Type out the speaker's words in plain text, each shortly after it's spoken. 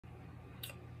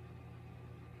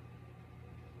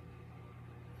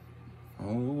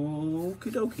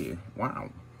Okie dokie. Wow.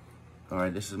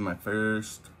 Alright, this is my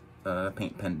first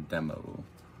paint pen demo.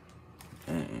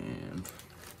 And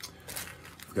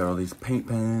I've got all these paint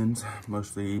pens,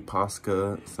 mostly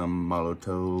POSCA, some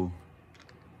Molotow.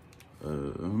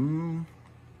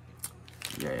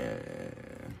 Yeah,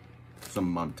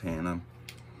 some Montana.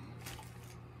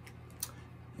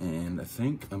 And I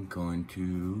think I'm going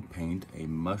to paint a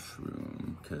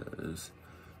mushroom because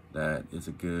that is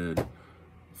a good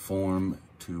form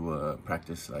to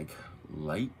practice like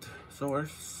light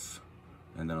source.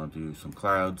 And then I'll do some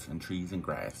clouds and trees and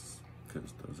grass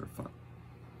because those are fun.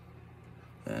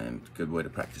 And good way to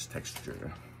practice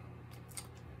texture.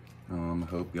 I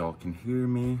hope y'all can hear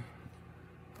me.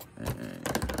 And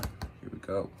here we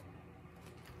go.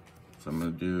 So I'm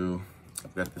gonna do,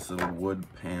 I've got this little wood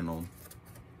panel.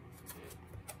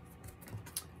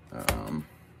 I'm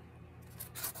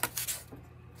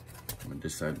gonna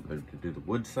decide whether to do the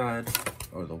wood side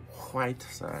or the white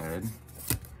side.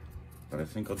 But I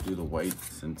think I'll do the white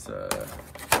since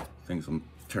things will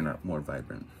turn out more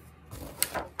vibrant.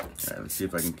 Alright, let's see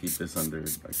if I can keep this under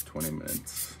like 20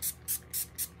 minutes.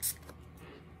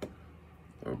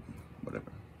 Or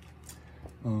whatever.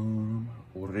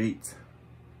 Alright.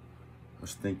 I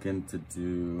was thinking to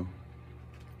do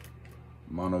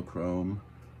monochrome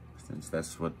since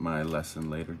that's what my lesson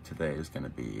later today is gonna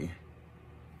be.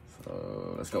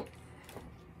 So let's go.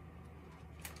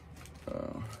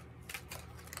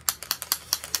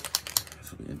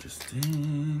 This will be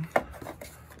interesting.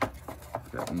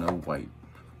 I've got no white.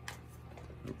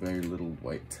 Very little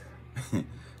white.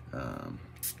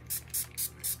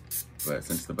 But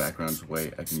since the background's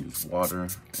white, I can use water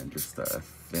and just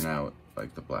thin out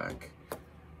like the black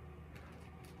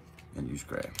and use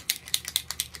gray.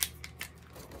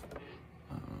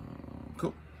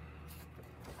 Cool.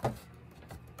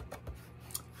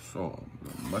 So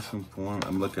the mushroom form,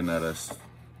 I'm looking at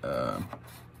a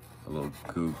little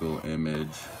Google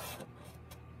image.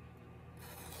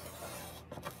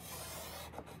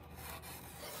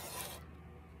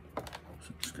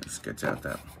 Sketch out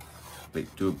that,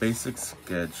 do a basic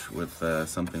sketch with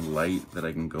something light that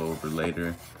I can go over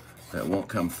later that won't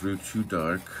come through too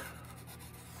dark.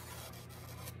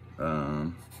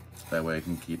 That way I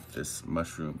can keep this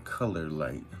mushroom color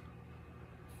light.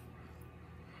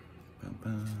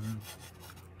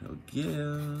 Little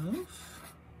gills,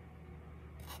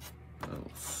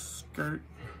 little skirt.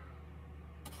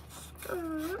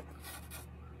 So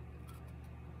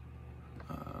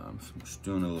I'm just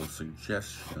doing a little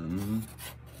suggestion.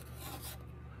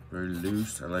 Very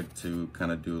loose. I like to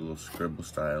kind of do a little scribble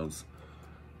styles.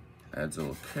 Adds a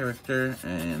little character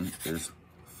and is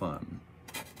fun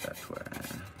that way.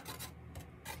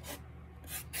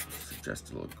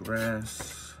 Suggest a little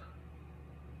grass.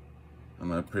 I'm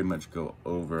gonna pretty much go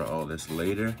over all this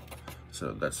later.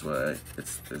 So that's why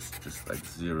it's just like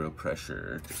zero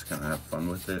pressure. Just kind of have fun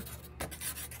with it.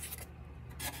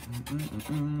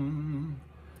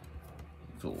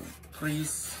 Little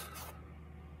trees.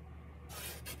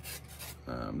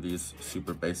 These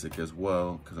super basic as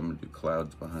well because I'm gonna do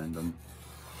clouds behind them.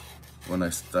 When I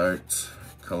start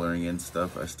coloring in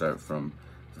stuff, I start from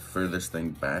the furthest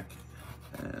thing back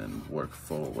and work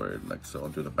forward. Like, so I'll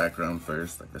do the background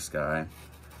first, like the sky,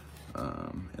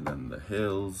 and then the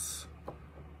hills,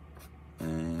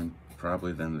 and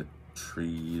probably then the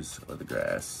trees or the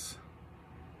grass,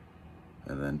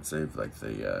 and then save like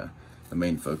the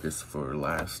main focus for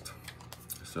last,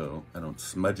 so I don't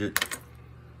smudge it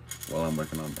while I'm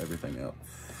working on everything else.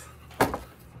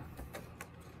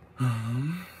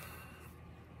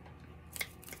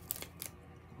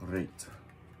 Great.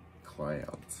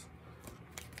 Clouds.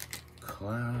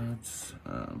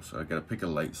 So I gotta pick a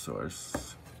light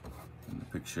source. And the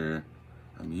picture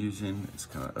I'm using is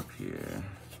kind of up here.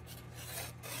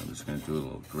 I'm just gonna do a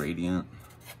little gradient.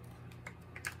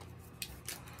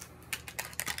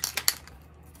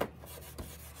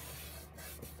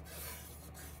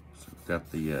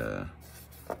 Got the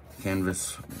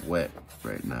canvas wet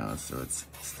right now, so it's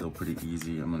still pretty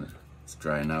easy. It's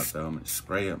drying out though. I'm gonna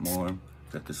spray it more.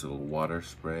 Got this little water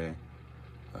spray.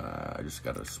 I just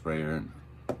got a sprayer and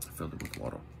filled it with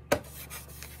water.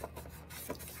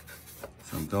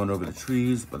 So I'm going over the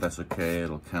trees, but that's okay.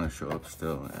 It'll kind of show up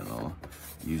still, and I'll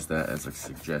use that as a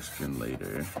suggestion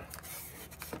later.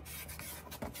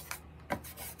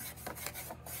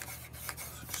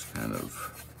 So just kind of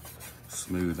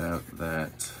smooth out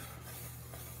that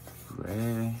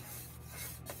gray.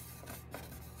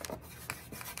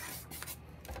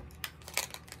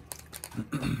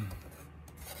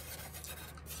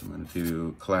 So I'm going to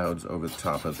do clouds over the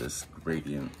top of this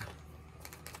gradient.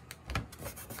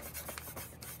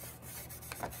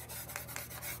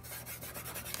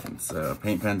 this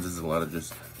paint pens is a lot of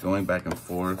just going back and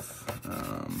forth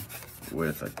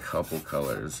with a couple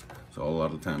colors. So a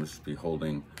lot of times just be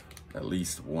holding at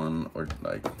least one, or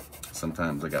like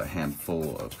sometimes I got a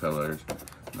handful of colors,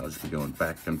 and I'll just be going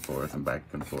back and forth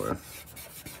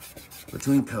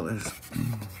between colors.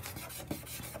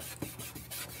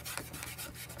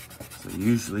 So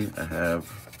usually I have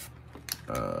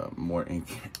more ink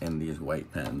in these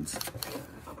white pens.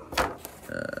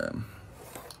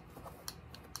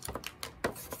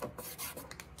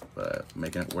 But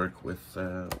making it work with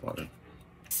water.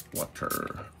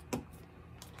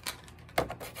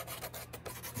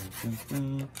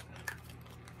 And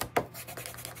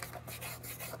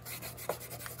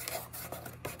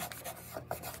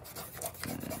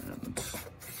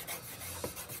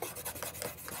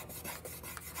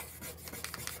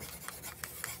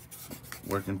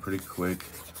working pretty quick.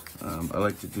 I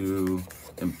like to do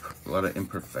a lot of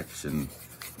imperfection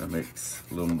that makes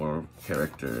a little more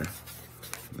character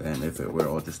than if it were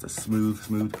all just a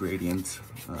smooth gradient.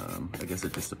 I guess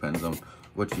it just depends on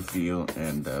what you feel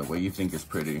and what you think is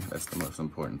pretty. That's the most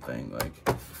important thing. Like,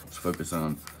 just focus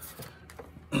on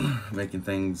making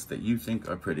things that you think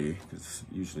are pretty, because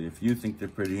usually if you think they're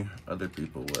pretty, other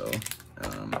people will.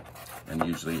 And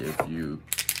usually if you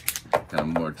kind of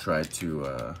more try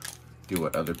to do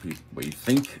what you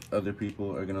think other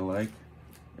people are gonna like,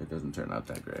 it doesn't turn out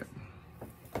that great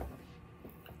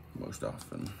most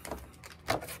often.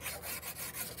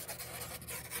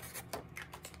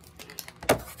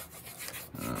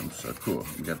 So cool,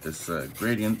 we got this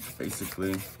gradient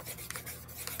basically,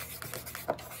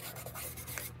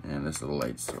 and this little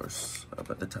light source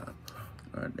up at the top,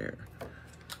 right there.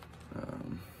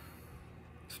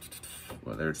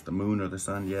 Whether it's the moon or the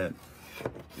sun yet,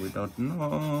 we don't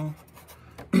know.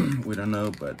 We don't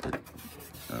know, but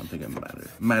I don't think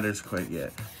it matters quite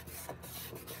yet.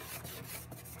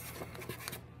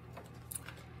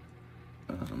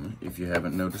 If you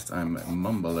haven't noticed, I'm a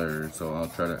mumbler, so I'll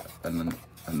try to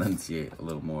enunciate a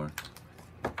little more.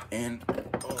 And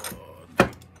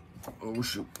oh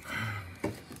shoot.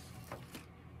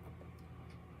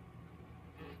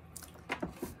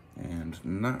 And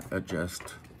not adjust.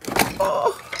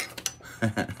 Oh!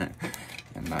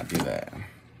 And not do that.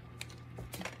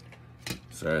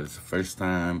 Sorry, it's the first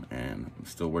time, and I'm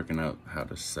still working out how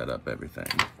to set up everything.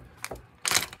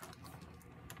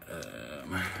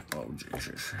 Oh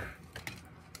Jesus.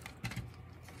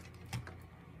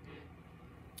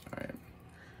 All right.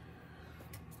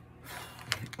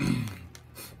 There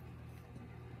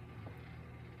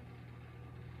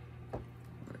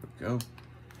we go.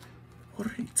 All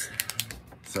right.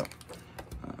 So,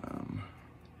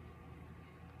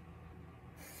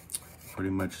 pretty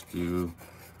much do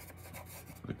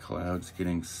the clouds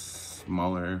getting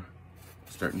smaller,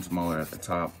 starting smaller at the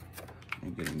top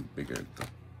and getting bigger at the,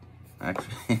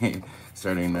 actually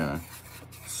starting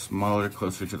smaller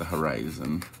closer to the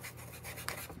horizon,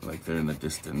 like they're in the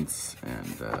distance,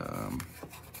 and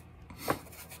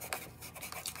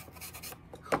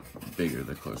bigger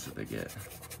the closer they get.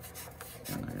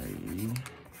 And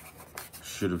I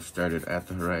should have started at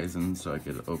the horizon so I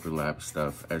could overlap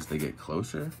stuff as they get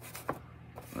closer.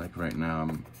 Like right now,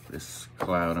 this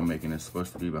cloud I'm making is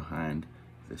supposed to be behind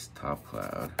this top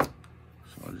cloud. So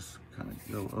I'll just kind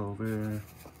of go over.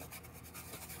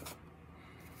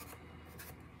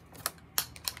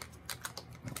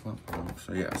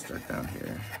 So yeah, I'll start down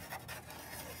here.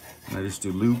 And I just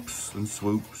do loops and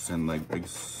swoops and like big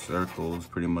circles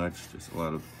pretty much. Just a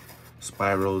lot of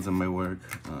spirals in my work.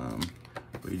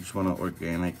 But you just want an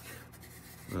organic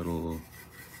little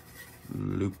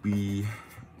loopy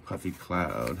puffy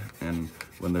cloud, and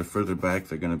when they're further back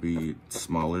they're going to be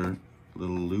smaller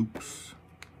little loops,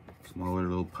 smaller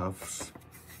little puffs.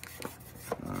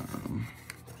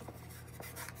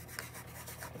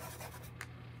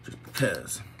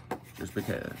 Just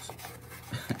because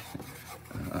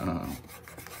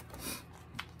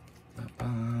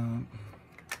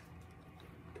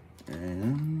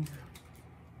and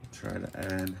try to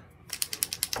add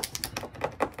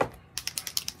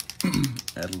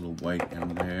a little white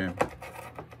in there.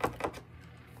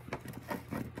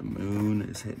 Like the moon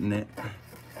is hitting it.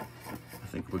 I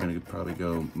think we're gonna probably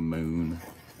go moon.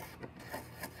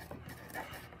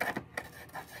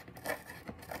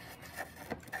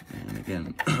 And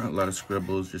again, a lot of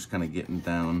scribbles, just kind of getting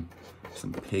down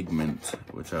some pigment,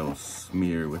 which I will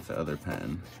smear with the other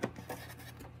pen.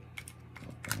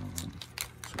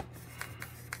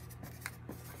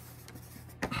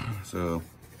 So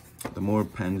the more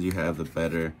pens you have, the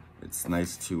better. It's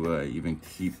nice to even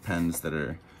keep pens that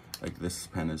are, like this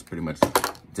pen is pretty much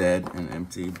dead and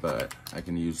empty, but I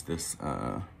can use this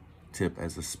tip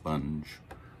as a sponge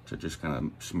to just kind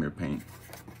of smear paint.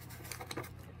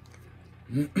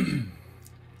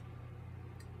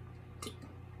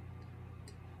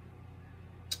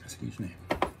 Excuse me.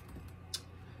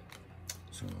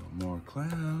 So more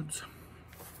clouds.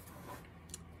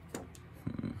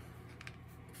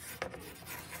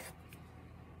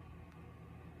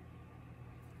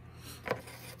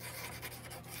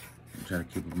 Try to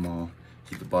keep them all,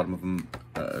 keep the bottom of them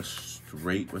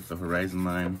straight with the horizon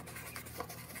line.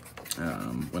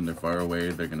 When they're far away,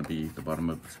 they're going to be, the bottom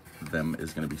of them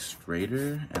is going to be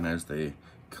straighter, and as they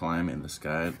climb in the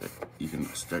sky, you can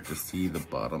start to see the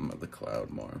bottom of the cloud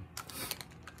more.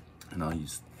 And I'll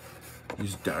use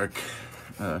dark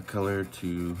color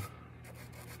to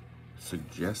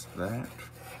suggest that.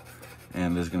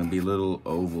 And there's going to be little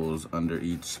ovals under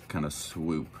each kind of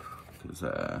swoop, because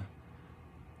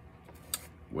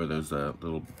where those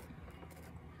little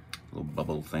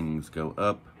bubble things go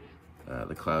up,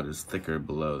 the cloud is thicker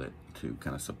below it to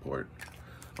kind of support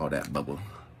all that bubble.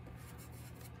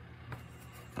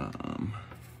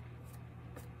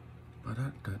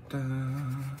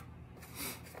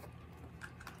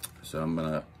 So I'm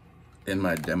gonna, in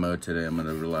my demo today, I'm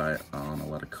gonna rely on a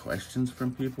lot of questions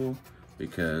from people,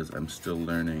 because I'm still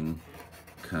learning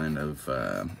kind of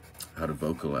how to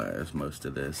vocalize most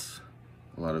of this.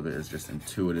 A lot of it is just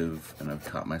intuitive, and I've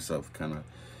taught myself kind of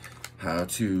how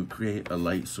to create a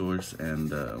light source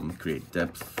and create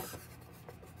depth,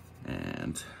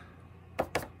 and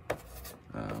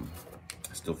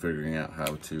still figuring out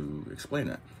how to explain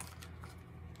it.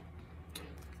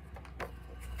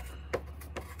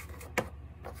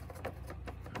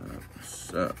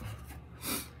 So,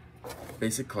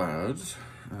 basic clouds.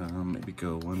 Maybe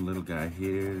go one little guy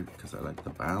here because I like the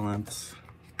balance.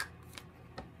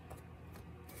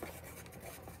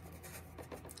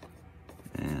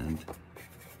 And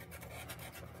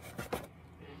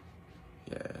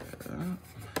yeah, I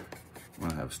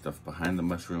want to have stuff behind the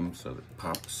mushroom so that it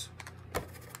pops.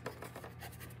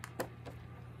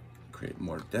 Create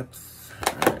more depth.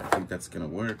 Alright, I think that's gonna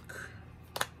work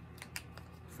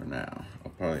for now.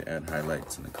 I'll probably add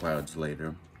highlights in the clouds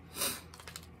later.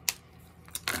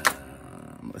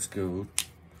 Let's go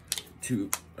to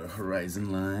a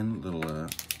horizon line, little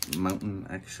mountain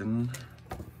action.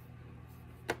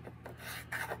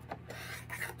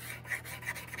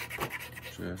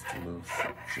 Just a little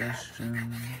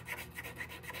suggestion.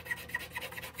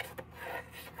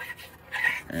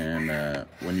 And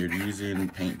when you're using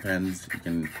paint pens, you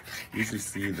can usually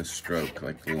see the stroke,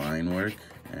 like the line work.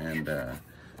 And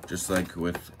just like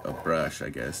with a brush, I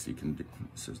guess, you can do,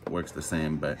 it works the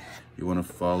same, but you want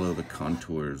to follow the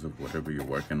contours of whatever you're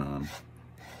working on.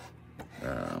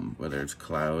 Whether it's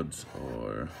clouds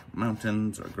or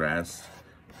mountains or grass,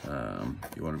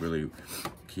 you want to really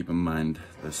keep in mind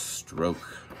the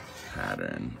stroke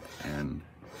pattern, and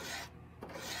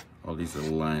all these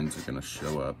little lines are going to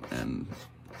show up and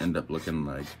end up looking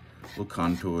like little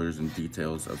contours and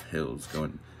details of hills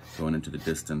going into the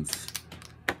distance.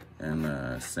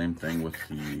 And same thing with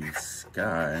the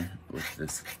sky, with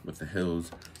the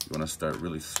hills. You want to start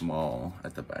really small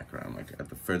at the background, like at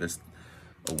the furthest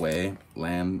away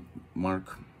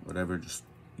landmark, whatever. Just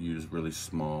use really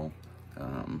small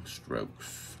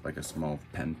strokes, like a small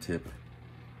pen tip.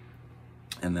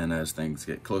 And then as things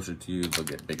get closer to you, they'll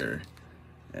get bigger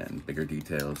and bigger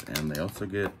details, and they also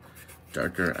get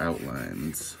darker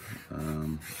outlines.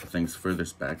 Things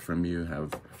furthest back from you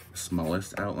have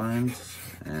smallest outlines,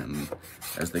 and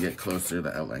as they get closer,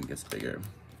 the outline gets bigger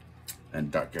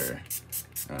and darker.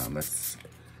 That's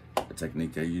a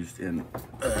technique I used in,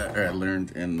 or I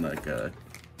learned in like a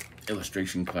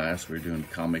illustration class. We were doing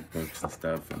comic books and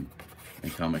stuff, and in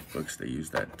comic books they use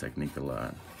that technique a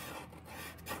lot.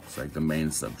 It's like the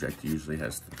main subject usually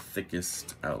has the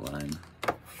thickest outline.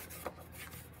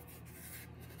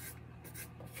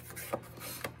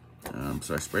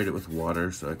 So I sprayed it with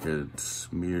water so I could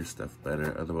smear stuff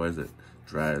better, otherwise it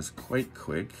dries quite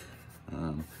quick.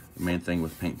 The main thing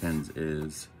with paint pens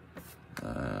is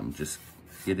just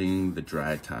getting the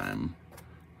dry time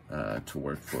to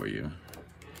work for you.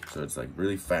 So it's like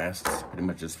really fast, pretty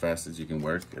much as fast as you can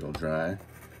work, it'll dry.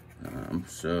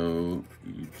 So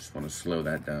you just want to slow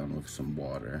that down with some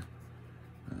water.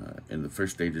 In the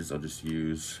first stages, I'll just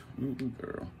use, ooh,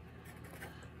 girl.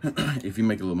 If you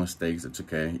make a little mistakes, it's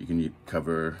okay. You can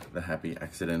cover the happy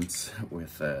accidents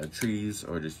with trees,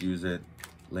 or just use it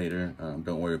later.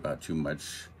 Don't worry about too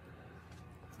much.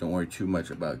 Don't worry too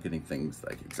much about getting things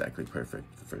like exactly perfect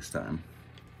the first time,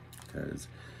 because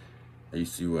I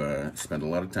used to spend a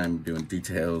lot of time doing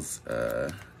details,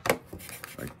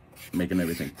 like making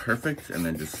everything perfect, and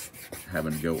then just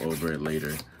having to go over it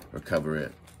later or cover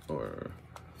it or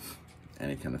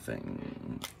any kind of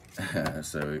thing.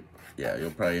 So yeah,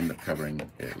 you'll probably end up covering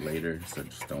it later, so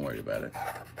just don't worry about it.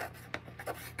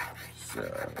 So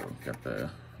got the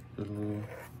little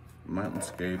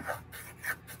mountainscape.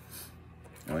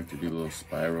 I like to do little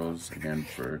spirals again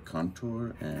for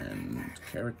contour and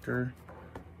character.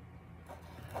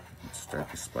 Let's start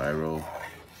the spiral.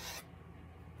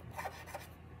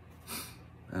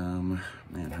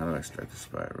 Man, how do I start the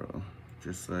spiral?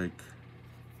 Just like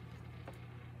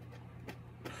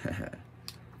yeah,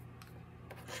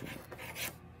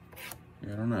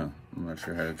 I don't know. I'm not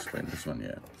sure how to explain this one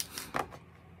yet.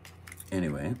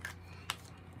 Anyway,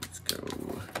 let's go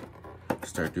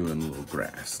start doing a little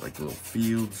grass, like little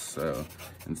fields. So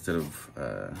instead of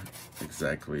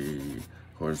exactly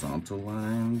horizontal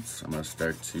lines, I'm gonna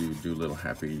start to do little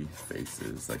happy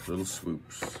faces, like little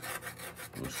swoops.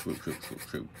 Little swoop, swoop, swoop,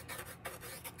 swoop.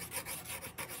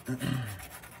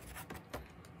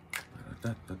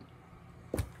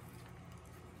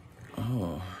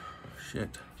 Oh,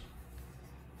 shit.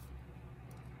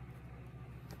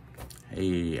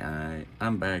 Hey,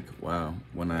 I'm back. Wow,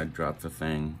 when I dropped the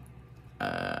thing,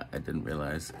 I didn't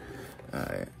realize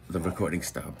the recording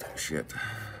stopped. Shit.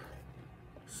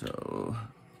 So,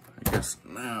 I guess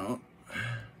now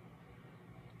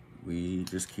we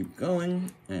just keep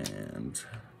going and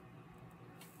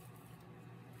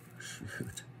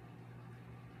shoot.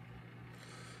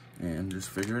 And just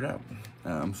figure it out.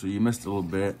 So you missed a little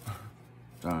bit.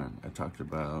 Darn, I talked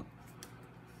about.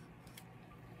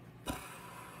 Oh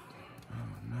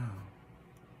no.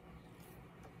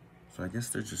 So I guess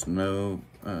there's just no.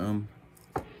 Oh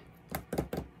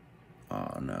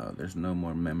no, there's no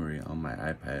more memory on my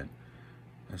iPad.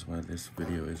 That's why this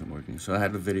video isn't working. So I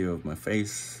had a video of my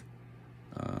face.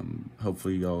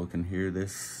 Hopefully y'all can hear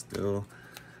this still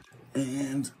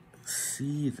and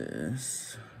see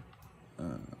this.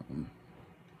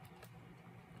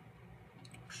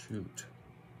 Shoot.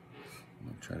 I'm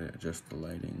gonna try to adjust the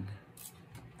lighting.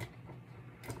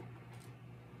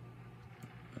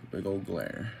 A big old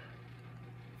glare.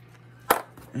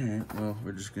 Alright, well,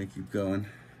 we're just gonna keep going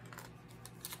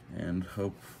and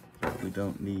hope that we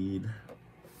don't need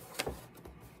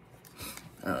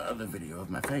the video of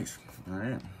my face.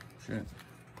 Alright, shit.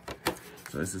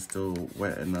 So this is still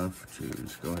wet enough to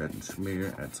just go ahead and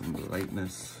smear, add some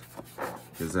lightness.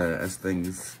 Because as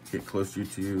things get closer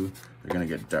to you, they're gonna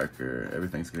get darker.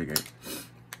 Everything's gonna get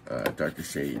darker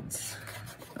shades.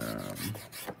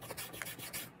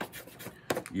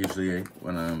 Usually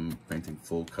when I'm painting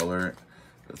full color,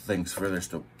 the things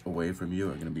furthest away from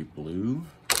you are gonna be blue.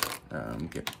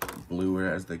 Get bluer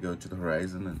as they go to the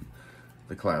horizon, and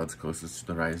the clouds closest to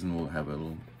the horizon will have a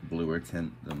little bluer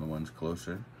tint than the ones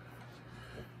closer.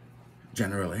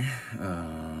 Generally.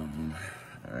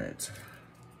 Alright.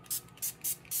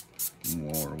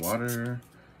 More water.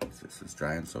 This is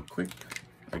drying so quick.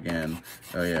 Again,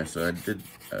 oh yeah, so I did,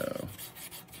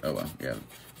 oh well, yeah,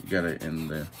 you got it in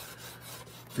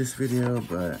this video,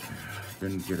 but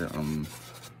didn't get it on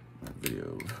my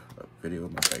video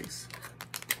of my face.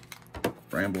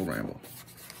 Ramble.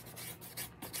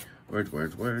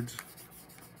 Words.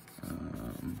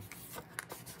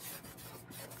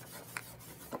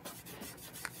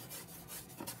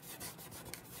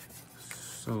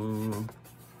 So,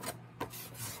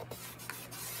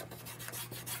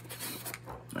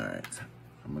 alright,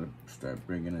 I'm gonna start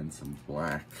bringing in some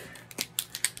black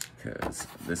because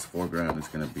this foreground is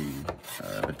gonna be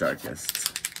the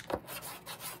darkest.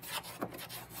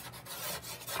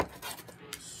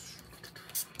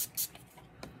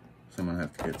 So I'm gonna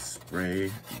have to get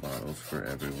spray bottles for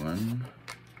everyone.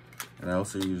 And I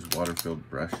also use water-filled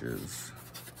brushes.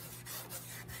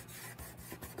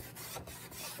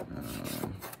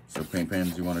 So paint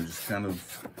pens, you want to just kind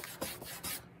of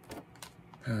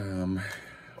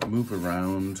move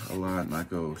around a lot, not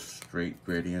go straight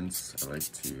gradients. I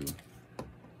like to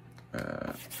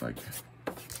like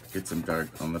get some dark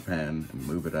on the pen and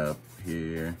move it up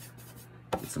here,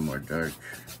 get some more dark,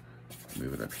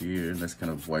 move it up here, and this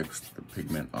kind of wipes the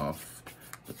pigment off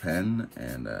the pen,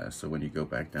 and so when you go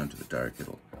back down to the dark,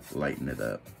 it'll lighten it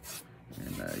up.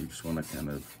 And you just want to kind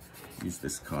of use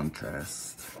this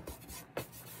contrast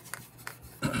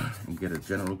and get a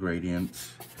general gradient.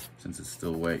 Since it's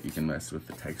still wet, you can mess with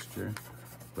the texture,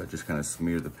 but just kind of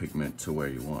smear the pigment to where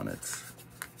you want it.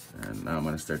 And now I'm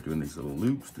going to start doing these little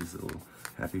loops, these little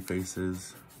happy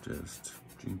faces. Just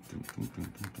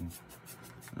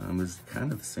this is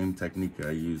kind of the same technique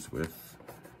I use with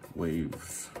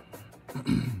waves.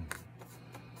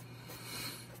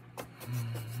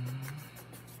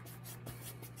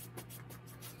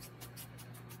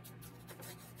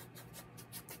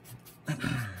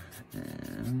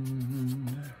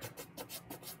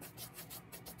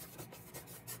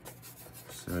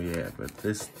 But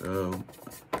this though,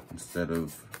 instead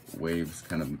of waves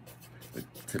kind of the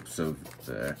tips of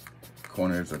the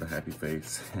corners of the happy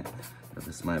face or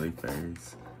the smiley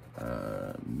face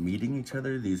meeting each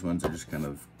other, these ones are just kind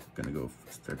of gonna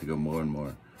start to go more and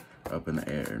more up in the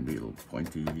air and be little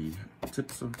pointy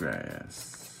tips of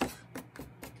grass.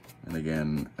 And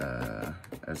again,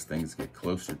 as things get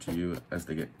closer to you, as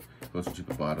they get closer to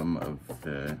the bottom of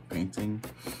the painting,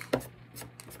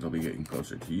 they'll be getting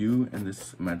closer to you in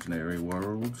this imaginary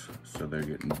world, so they're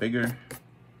getting bigger.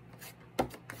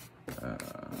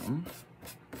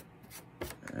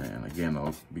 And again,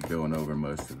 I'll be going over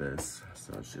most of this,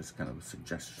 so it's just kind of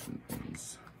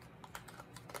suggestions.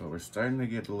 But we're starting to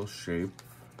get a little shape.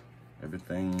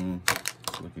 Everything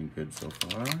is looking good so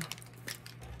far.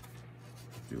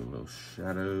 Do a little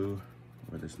shadow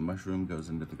where this mushroom goes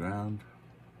into the ground.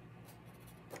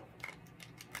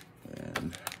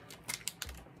 And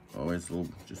always a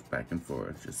little just back and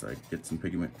forth, just like get some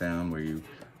pigment down where you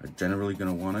are generally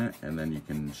gonna want it, and then you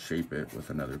can shape it with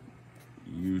another,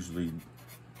 usually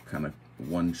kind of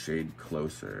one shade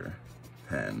closer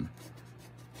pen.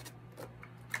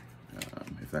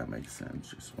 If that makes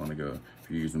sense. Just want to go, if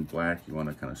you're using black, you want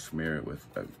to kind of smear it with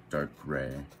a dark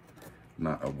gray,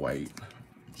 not a white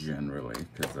generally,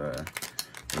 because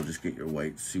you'll just get your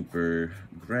white super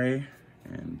gray,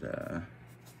 and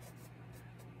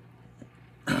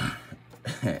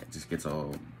it just gets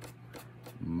all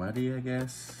muddy, I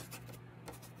guess.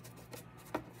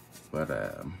 But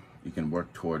you can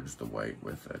work towards the white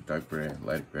with a dark gray,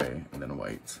 light gray, and then a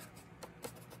white.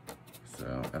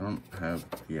 So I don't have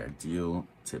the ideal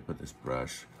tip of this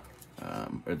brush,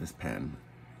 or this pen.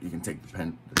 You can take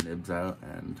the nibs out,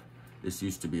 and this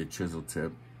used to be a chisel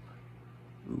tip.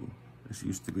 Ooh, this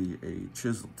used to be a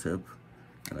chisel tip,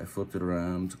 and I flipped it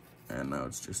around, and now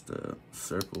it's just a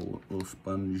circle, little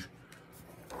sponge.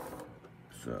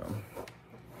 So,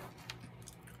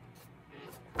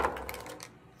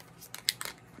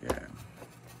 yeah.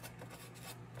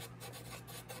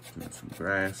 Doing some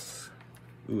grass.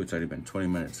 Ooh, it's already been 20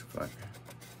 minutes. Fuck.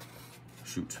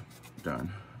 Shoot.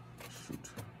 Done. Shoot.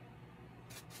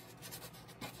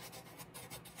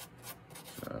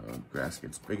 So, grass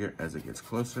gets bigger as it gets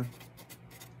closer.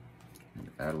 And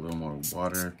add a little more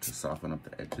water to soften up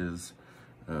the edges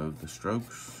of the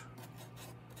strokes.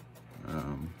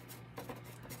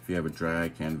 If you have a dry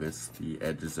canvas, the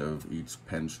edges of each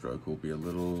pen stroke will be a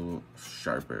little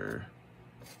sharper.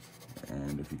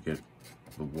 And if you get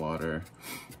the water,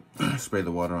 spray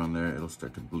the water on there, it'll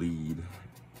start to bleed.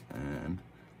 And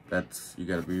that's, you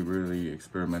gotta be really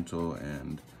experimental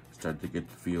and start to get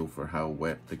the feel for how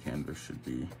wet the canvas should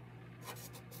be.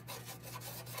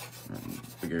 And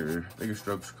bigger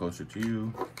strokes closer to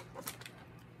you.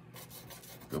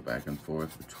 Go back and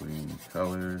forth between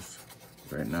colors.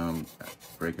 Right now I'm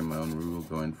breaking my own rule,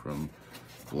 going from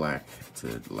black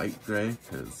to light gray,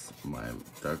 because my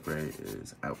dark gray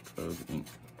is out of ink.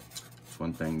 It's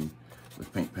one thing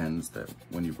with paint pens that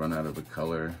when you run out of a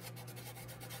color,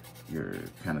 you're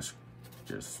kind of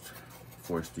just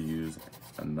forced to use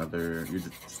another, you're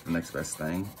just the next best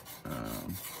thing.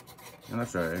 And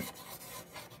that's all right.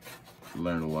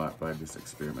 Learn a lot by just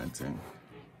experimenting.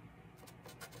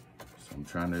 So I'm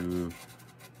trying to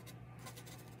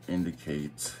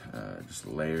indicate just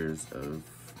layers of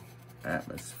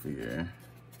atmosphere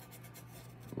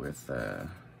with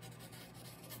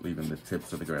leaving the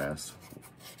tips of the grass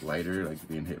lighter, like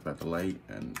being hit by the light,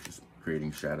 and just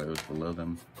creating shadows below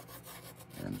them,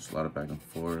 and just a lot of back and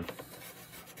forth.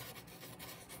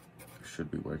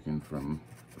 Should be working from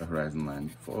the horizon line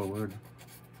forward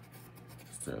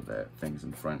so that things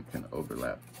in front can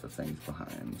overlap the things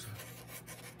behind.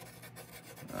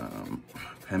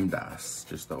 PEMDAS,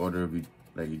 just the order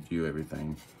that you do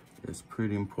everything is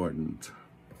pretty important.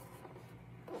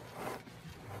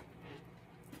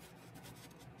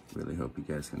 Really hope you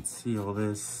guys can see all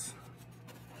this,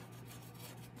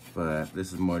 but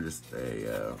this is more just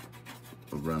a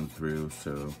run through,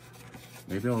 so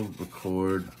maybe I'll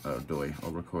record,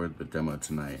 I'll record the demo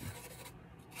tonight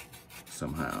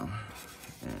somehow,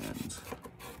 and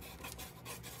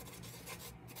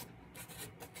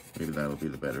maybe that'll be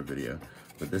the better video.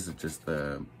 But this is just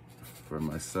for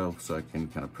myself, so I can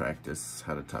kind of practice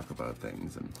how to talk about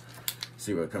things and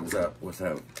see what comes out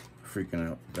without freaking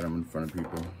out that I'm in front of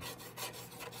people.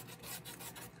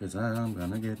 Because I'm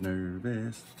gonna get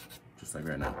nervous, just like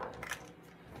right now.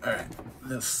 All right,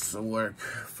 this will work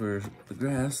for the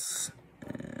grass,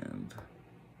 and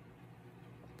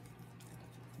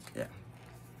yeah,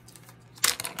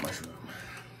 mushroom.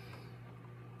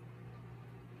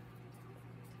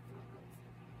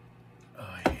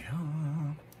 Oh yeah.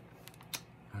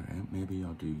 All right, maybe maybe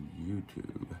I'll do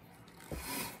YouTube.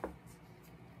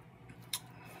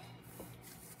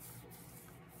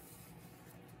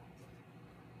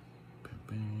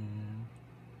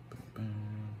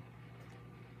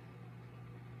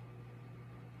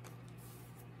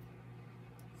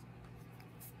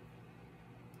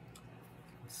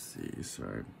 Let's see,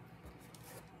 sorry.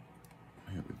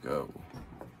 Here we go.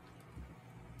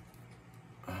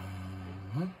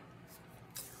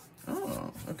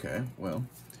 Oh, okay. Well,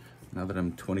 now that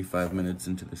I'm 25 minutes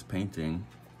into this painting,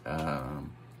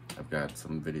 I've got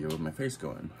some video of my face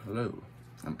going. Hello,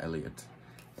 I'm Elliot.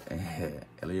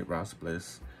 Elliot Ross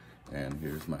Bliss, and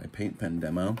here's my paint pen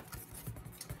demo.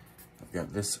 I've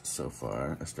got this so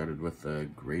far. I started with the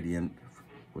gradient,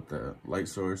 with the light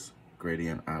source,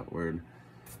 gradient outward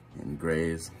in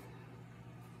grays.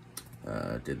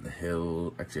 Did the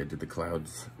hill, actually I did the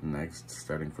clouds next,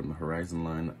 starting from the horizon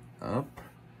line up.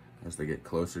 As they get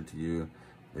closer to you,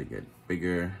 they get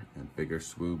bigger and bigger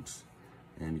swoops,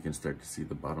 and you can start to see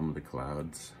the bottom of the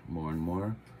clouds more and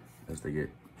more. As they get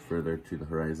further to the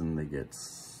horizon, they get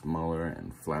smaller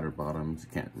and flatter bottoms. You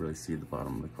can't really see the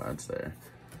bottom of the clouds there.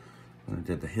 When I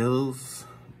did the hills,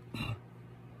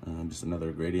 just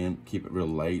another gradient. Keep it real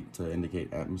light to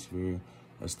indicate atmosphere.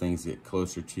 As things get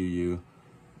closer to you,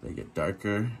 they get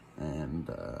darker and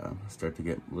start to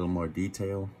get a little more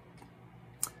detail.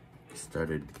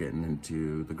 Started getting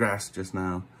into the grass just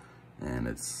now, and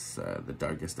it's the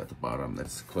darkest at the bottom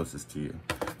that's closest to you.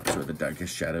 That's where the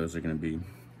darkest shadows are going to be.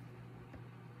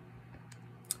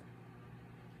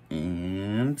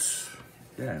 And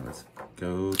yeah, let's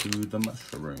go to the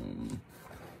mushroom.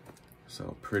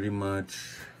 So pretty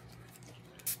much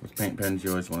with paint pens, you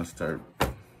always want to start,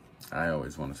 I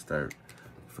always want to start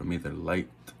from either light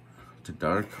to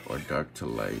dark or dark to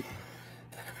light.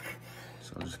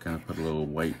 So I'll just kind of put a little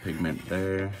white pigment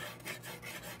there.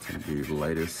 It's going to be the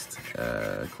lightest,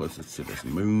 closest to this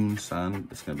moon, sun.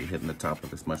 It's going to be hitting the top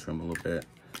of this mushroom a little bit.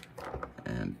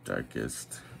 And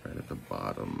darkest right at the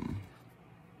bottom.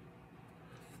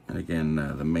 And again,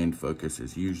 the main focus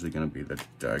is usually going to be the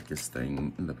darkest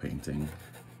thing in the painting.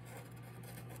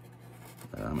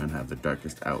 And have the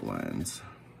darkest outlines.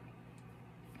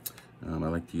 I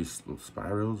like to use little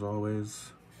spirals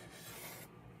always.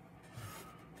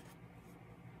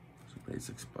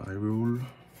 Basic spiral,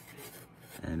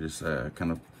 and just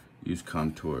kind of use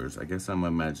contours. I guess I'm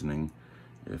imagining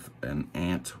if an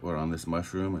ant were on this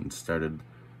mushroom and started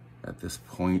at this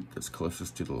point that's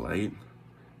closest to the light,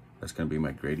 that's going to be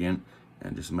my gradient.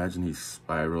 And just imagine he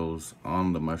spirals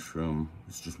on the mushroom.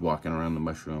 He's just walking around the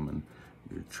mushroom, and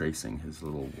you're tracing his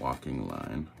little walking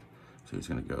line. So he's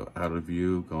going to go out of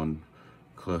view, going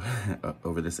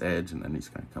over this edge, and then he's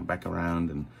going to come back around,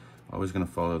 and always going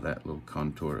to follow that little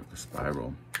contour of the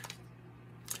spiral.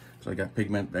 So I got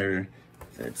pigment there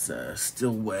that's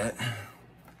still wet.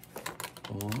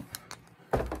 Oh,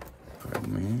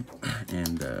 pardon me.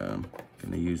 And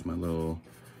going to use my little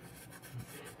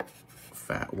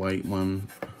fat white one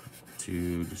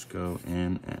to just go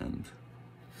in and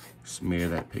smear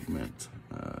that pigment.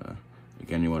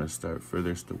 Again, you want to start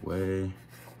furthest away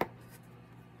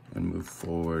and move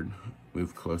forward,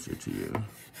 move closer to you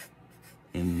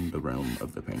in the realm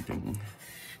of the painting.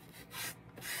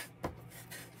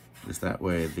 Just that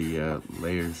way the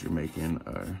layers you're making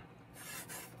are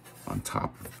on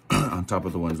top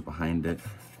of the ones behind it.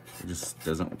 It just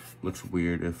looks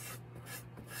weird if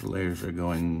the layers are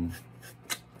going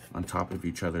on top of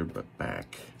each other but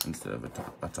back instead of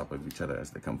on top of each other as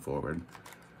they come forward.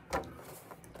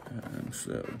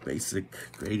 So basic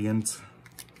gradient.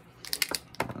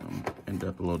 End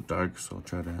up a little dark, so I'll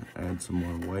try to add some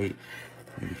more white.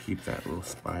 Maybe keep that little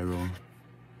spiral.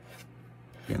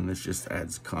 Again, this just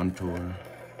adds contour.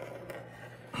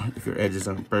 If your edges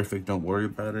aren't perfect, don't worry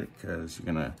about it, because you're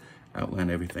gonna outline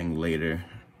everything later.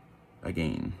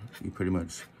 Again, you pretty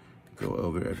much go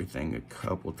over everything a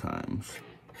couple times.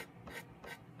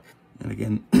 And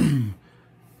again,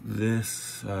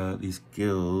 these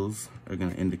gills are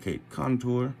gonna indicate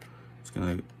contour. It's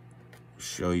gonna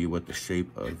show you what the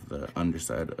shape of the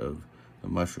underside of the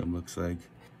mushroom looks like.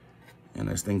 And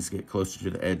as things get closer to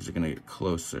the edge, they're gonna get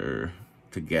closer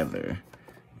together.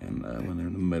 And when they're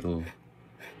in the middle,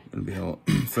 they're gonna be all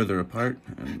further apart.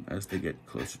 And as they get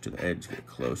closer to the edge, get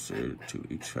closer to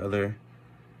each other.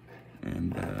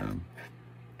 And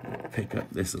pick up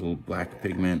this little black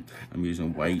pigment. I'm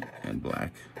using white and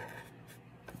black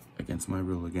against my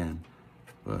rule again.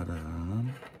 But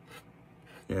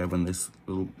yeah, when this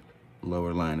little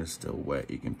lower line is still wet,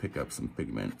 you can pick up some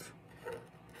pigment.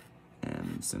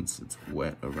 And since it's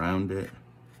wet around it,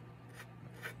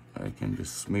 I can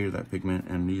just smear that pigment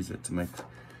and use it to make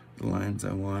the lines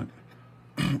I want.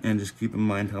 And just keep in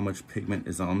mind how much pigment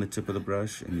is on the tip of the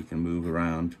brush, and you can move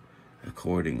around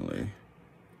accordingly.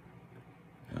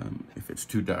 If it's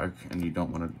too dark and you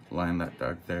don't want to line that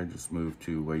dark there, just move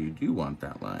to where you do want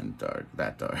that line dark,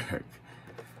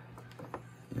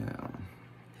 Yeah.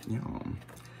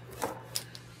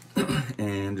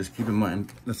 And just keep in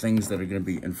mind the things that are going to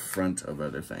be in front of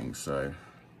other things. So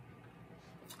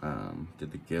I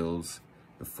did the gills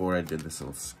before I did this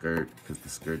little skirt, because the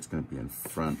skirt's going to be in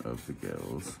front of the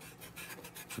gills.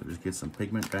 So just get some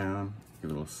pigment down, give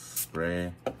a little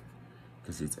spray,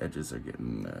 because these edges are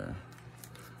getting,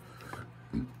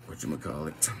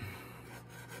 whatchamacallit,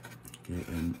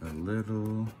 getting a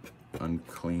little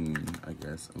unclean, I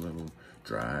guess, a little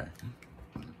dry.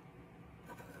 And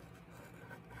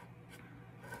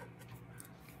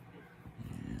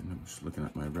I'm just looking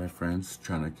at my reference,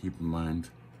 trying to keep in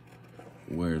mind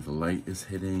where the light is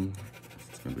hitting.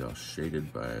 It's gonna be all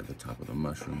shaded by the top of the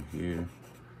mushroom here.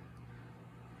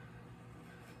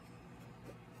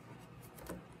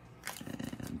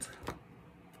 And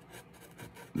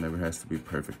never has to be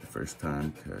perfect the first time,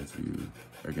 because you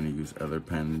are gonna use other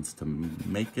pens to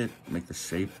make the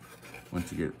shape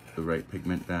once you get the right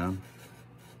pigment down.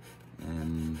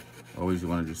 And always you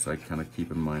wanna just like kind of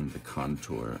keep in mind the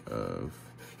contour of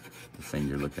the thing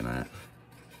you're looking at.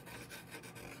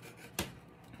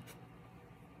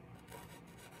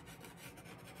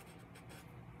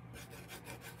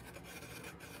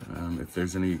 If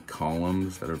there's any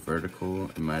columns that are vertical,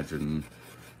 imagine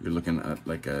you're looking at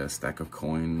like a stack of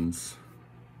coins,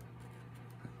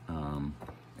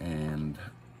 and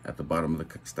at the bottom of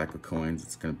the stack of coins,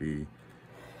 it's going to be,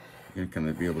 you're going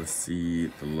to be able to see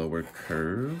the lower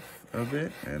curve of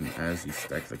it, and as you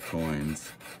stack the coins,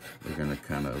 you're going to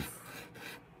kind of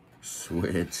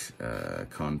switch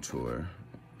contour.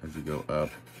 As you go up,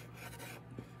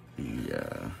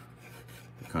 the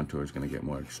contour is going to get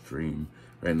more extreme.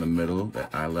 Right in the middle, the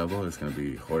eye level is going to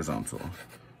be horizontal,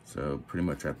 so pretty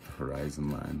much at the horizon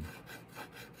line.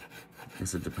 I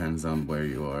guess it depends on where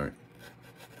you are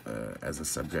as a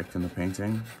subject in the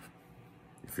painting.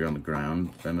 If you're on the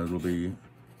ground, then it'll be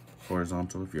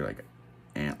horizontal. If you're like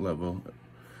ant level,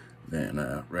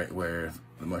 then right where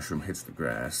the mushroom hits the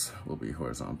grass will be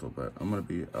horizontal. But I'm going to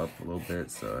be up a little bit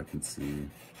so I can see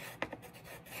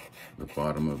the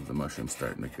bottom of the mushroom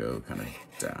starting to go kind of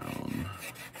down.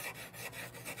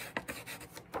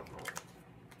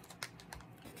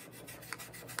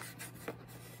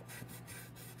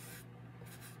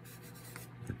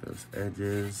 Get those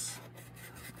edges.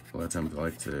 A lot of times I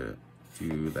like to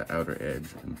do the outer edge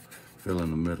and fill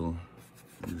in the middle.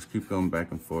 And just keep going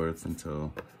back and forth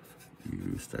until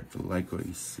you start to like what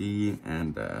you see,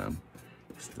 and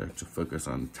start to focus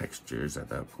on textures at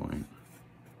that point,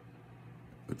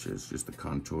 which is just the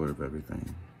contour of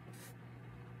everything.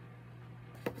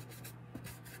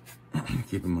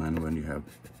 Keep in mind when you have,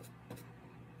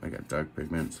 I got dark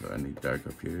pigment, so I need dark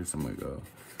up here, so I'm gonna go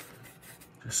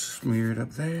just smear it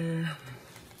up there.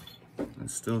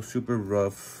 It's still super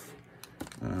rough,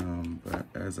 but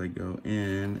as I go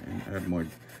in and add more,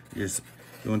 just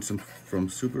going from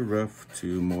super rough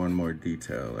to more and more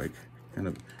detail, like kind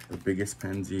of the biggest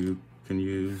pens you can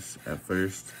use at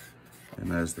first,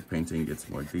 and as the painting gets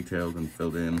more detailed and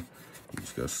filled in, you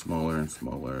just go smaller and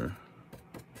smaller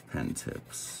pen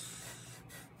tips.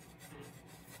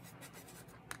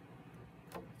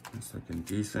 It's looking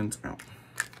decent. Ow.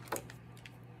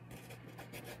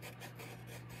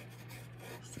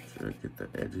 Just make sure I get the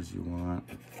edges you want.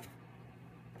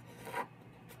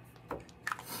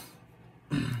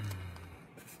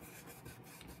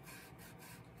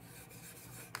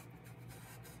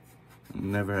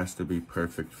 Never has to be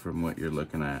perfect from what you're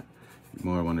looking at. You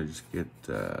more want to just get,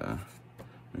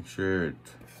 make sure it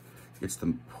gets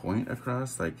the point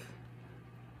across, like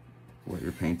what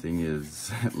you're painting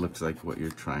is, it looks like what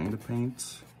you're trying to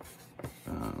paint.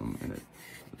 And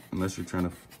unless you're trying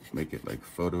to make it like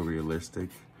photorealistic,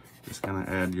 just kind of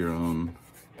add your own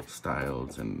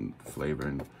styles and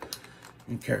flavor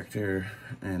and character,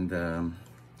 and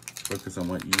focus on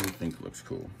what you think looks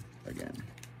cool again.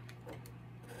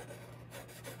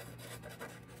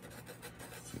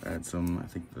 Add some, I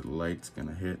think the light's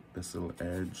gonna hit this little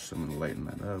edge, so I'm gonna lighten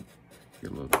that up.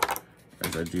 Get a little,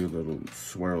 as I do little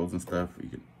swirls and stuff,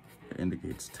 it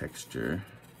indicates texture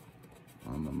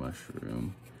on the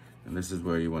mushroom. And this is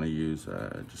where you wanna use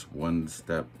just one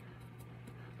step,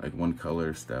 like one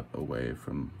color step away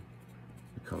from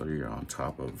the color you're on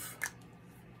top of.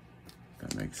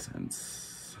 That makes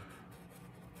sense.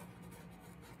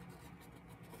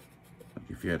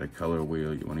 If you had a color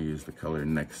wheel, you want to use the color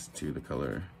next to the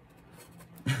color.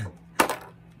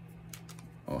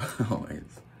 Always.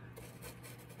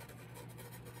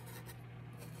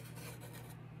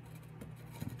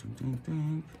 Dink,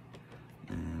 dink.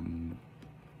 And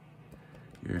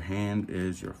your hand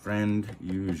is your friend,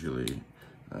 usually.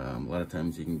 A lot of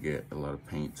times you can get a lot of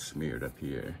paint smeared up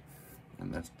here,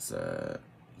 and that's, you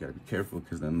gotta be careful,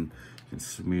 because then you can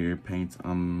smear paint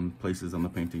on places on the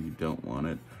painting you don't want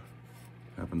it.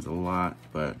 Happens a lot,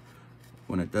 but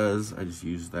when it does, I just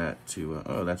use that to,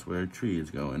 oh, that's where a tree is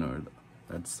going, or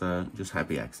that's just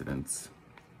happy accidents.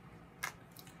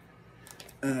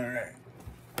 All right,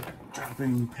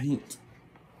 dropping paint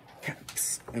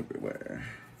caps everywhere.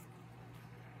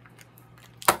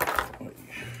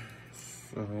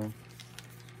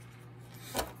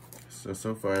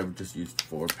 So far I've just used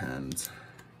 4 pens.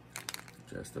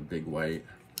 Just a big white,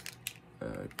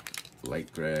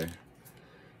 light gray,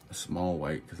 a small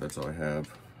white, because that's all I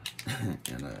have,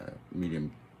 and a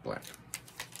medium black.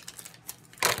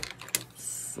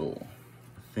 So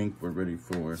I think we're ready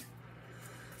for,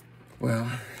 well,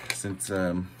 since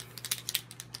I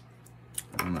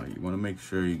don't know, you want to make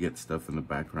sure you get stuff in the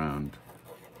background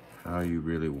how you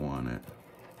really want it,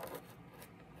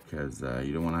 because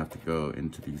you don't want to have to go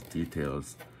into these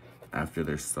details after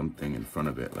there's something in front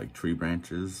of it, like tree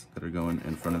branches that are going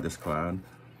in front of this cloud.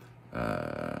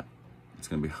 It's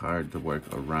gonna be hard to work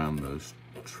around those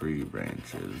tree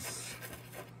branches.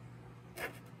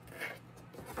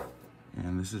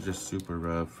 And this is just super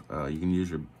rough. You can use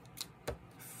your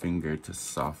finger to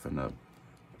soften up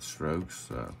strokes.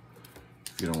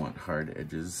 If you don't want hard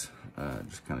edges,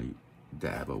 just kind of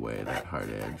dab away that hard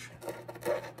edge.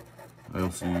 I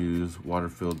also use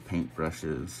water-filled paint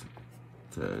brushes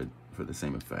for the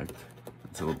same effect.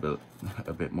 It's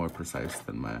a bit more precise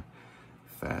than my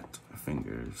fat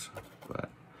fingers, but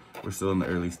we're still in the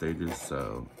early stages,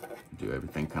 so do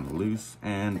everything kind of loose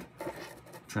and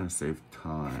trying to save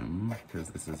time, because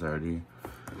this is already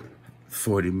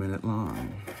 40-minute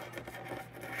long.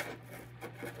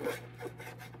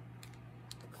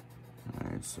 All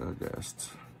right, so just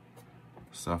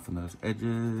soften those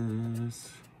edges,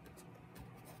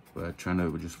 but trying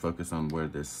to just focus on where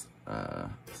this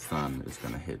sun is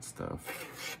gonna hit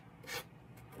stuff.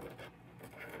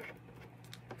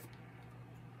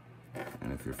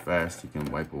 And if you're fast, you can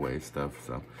wipe away stuff.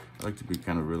 So I like to be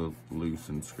kind of real loose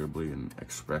and scribbly and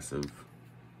expressive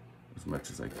as much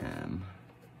as I can.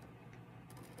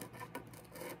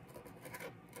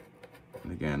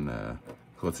 And again,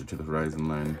 closer to the horizon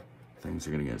line, things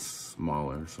are gonna get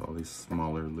smaller. So all these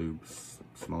smaller loops,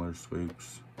 smaller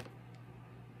swoops.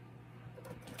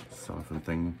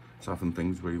 Soften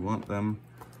things where you want them.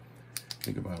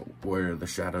 Think about where the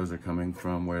shadows are coming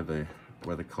from, where the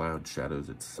cloud shadows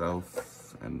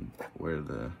itself, and where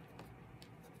the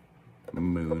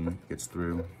moon gets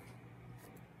through.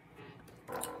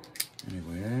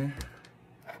 Anyway,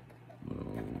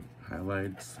 little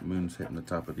highlights. Moon's hitting the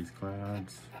top of these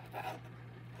clouds.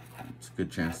 It's a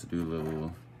good chance to do a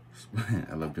little,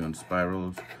 I love doing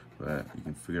spirals, but you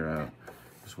can figure out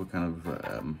just what kind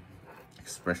of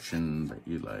expression that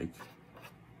you like.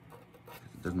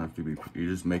 It doesn't have to be, you're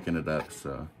just making it up,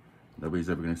 so nobody's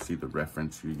ever going to see the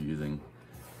reference you're using.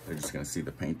 They're just going to see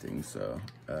the painting, so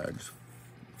just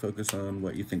focus on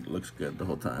what you think looks good the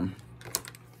whole time.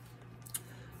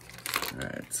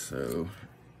 Alright, so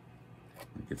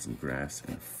get some grass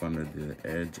in front of the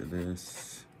edge of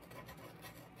this.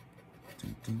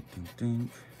 Dink, dink, dink,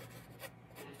 dink.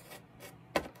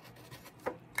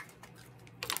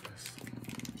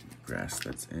 Grass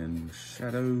that's in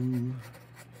shadow.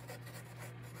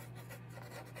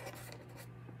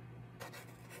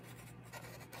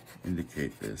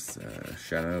 Indicate this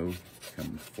shadow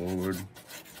coming forward.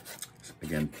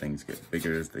 Again, things get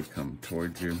bigger as they come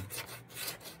towards you.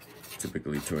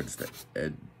 Typically towards the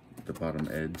edge, the bottom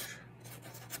edge.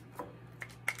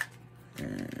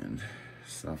 And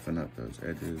soften up those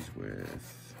edges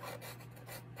with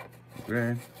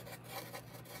gray.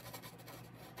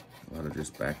 A lot of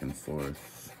just back and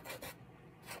forth.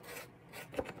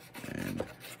 And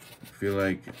I feel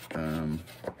like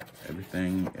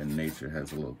everything in nature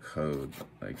has a little code.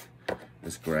 Like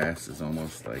this grass is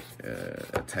almost like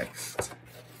a text,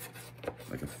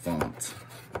 like a font.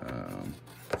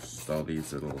 Just all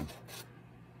these little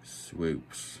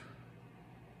swoops.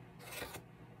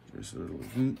 Just a little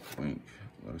wink, wink,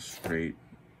 a lot of straight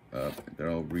up.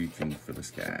 They're all reaching for the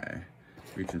sky,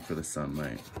 reaching for the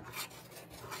sunlight.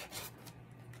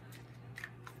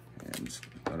 And just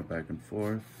a lot of back and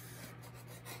forth.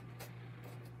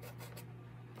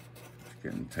 Just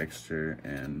getting texture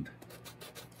and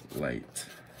light.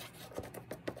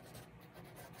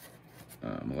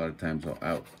 A lot of times I'll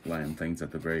outline things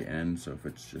at the very end, so if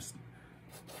it's just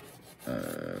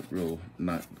real,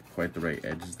 not quite the right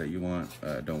edges that you want,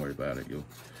 don't worry about it.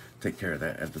 take care of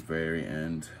that at the very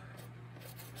end.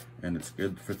 And it's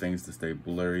good for things to stay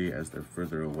blurry as they're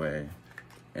further away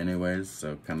anyways,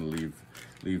 so kind of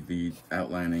leave the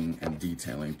outlining and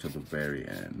detailing to the very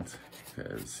end,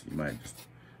 because you might just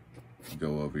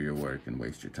go over your work and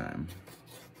waste your time.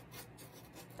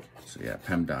 So yeah,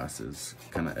 PEMDAS is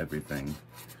kind of everything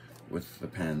with the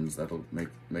pens. That'll make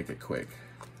it quick.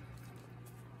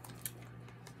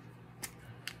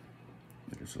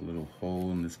 There's a little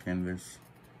hole in this canvas,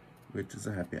 which is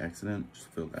a happy accident. Just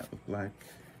fill that with black.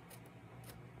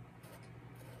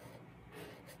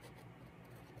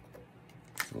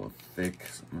 It's a little thick,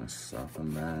 so I'm gonna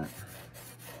soften that.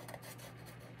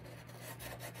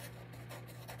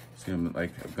 See,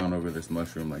 I've gone over this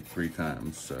mushroom like 3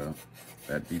 times, so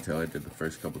that detail I did the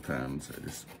first couple times, I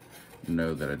just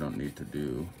know that I don't need to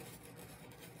do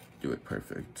it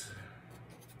perfect.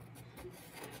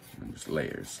 And just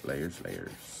layers. Maybe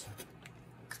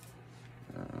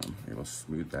I'll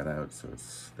smooth that out so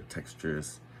the texture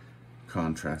is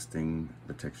contrasting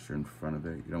the texture in front of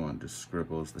it. You don't want just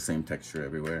scribbles, the same texture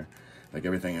everywhere. Like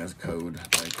everything has code.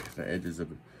 Like the edges of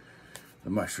the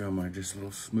mushroom are just a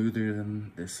little smoother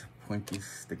than this pointy,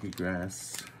 sticky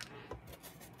grass.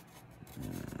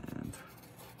 And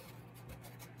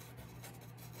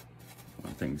I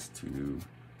want things to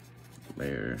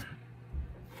layer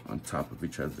on top of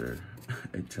each other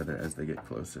as they get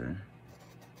closer.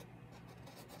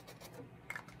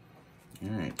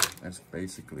 Alright, that's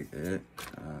basically it.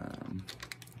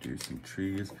 Do some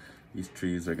trees. These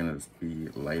trees are gonna be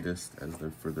lightest as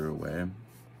they're further away,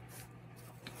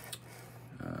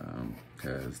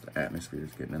 because the atmosphere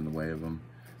is getting in the way of them.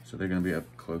 So they're gonna be up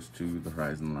close to the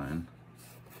horizon line.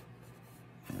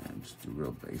 And just do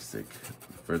real basic.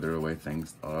 The further away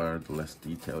things are, the less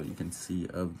detail you can see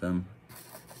of them.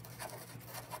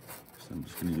 So I'm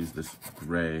just gonna use this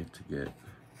gray to get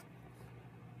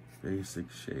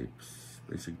basic shapes,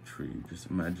 basic tree. Just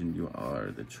imagine you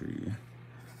are the tree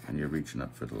and you're reaching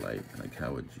up for the light. Like,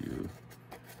 how would you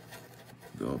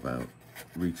go about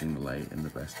reaching the light in the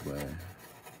best way?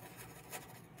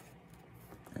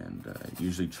 And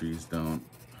usually trees don't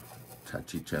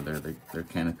touch each other. Their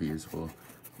canopies will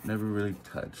never really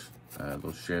touch.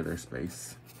 They'll share their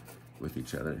space with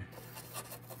each other.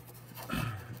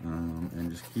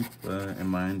 And just keep in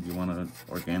mind, you want an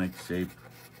organic shape.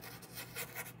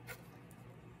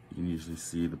 You can usually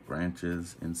see the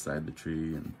branches inside the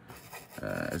tree, and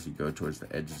as you go towards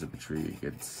the edges of the tree, it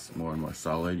gets more and more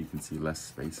solid. You can see less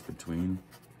space between.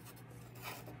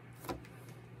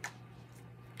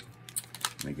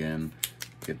 And again,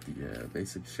 get the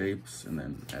basic shapes and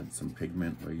then add some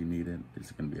pigment where you need it.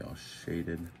 These are going to be all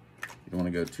shaded. You don't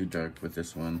want to go too dark with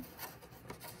this one,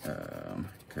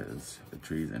 because the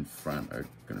trees in front are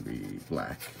going to be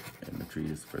black and the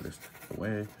trees furthest away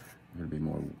are going to be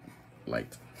more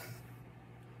light.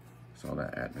 So all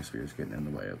that atmosphere is getting in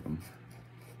the way of them.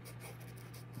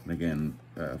 And again,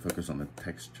 focus on the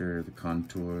texture, the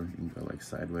contour. You can go like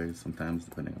sideways sometimes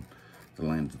depending on the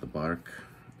lines of the bark.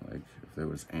 Like if there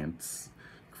was ants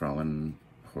crawling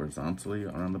horizontally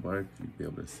around the bark, you'd be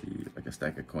able to see like a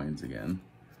stack of coins again.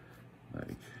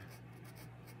 Like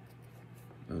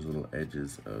those little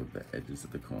edges of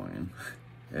the coin.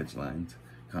 Edge lines,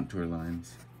 contour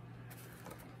lines.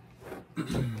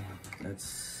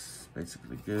 That's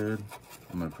basically good.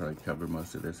 I'm gonna probably cover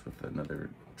most of this with another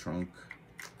trunk.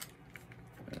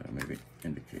 Maybe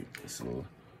indicate this little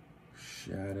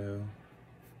shadow.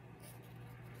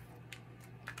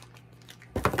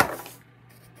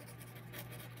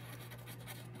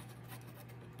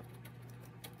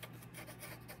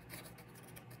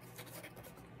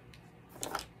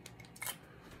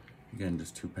 Again,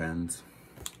 just 2 pens.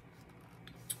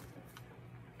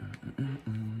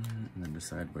 And then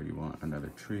decide where you want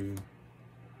another tree.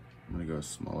 I'm gonna go a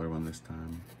smaller one this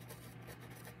time.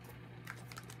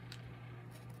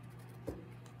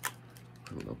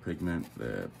 Put a little pigment.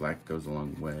 The black goes a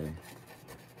long way.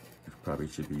 You probably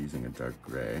should be using a dark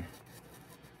gray.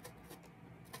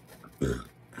 And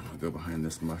I'll go behind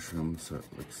this mushroom so it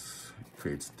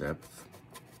creates depth.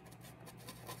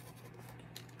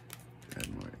 Add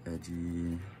more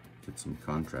edgy. Get some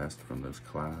contrast from those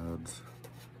clouds.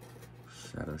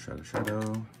 Shadow, shadow,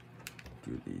 shadow.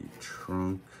 Do the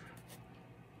trunk.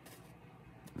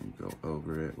 And go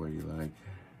over it where you like.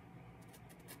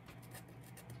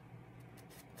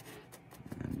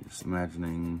 And just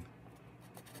imagining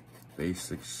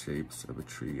basic shapes of a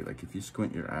tree. Like if you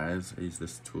squint your eyes, I use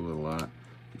this tool a lot.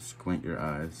 You squint your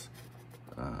eyes,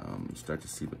 you start to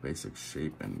see the basic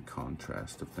shape and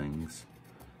contrast of things.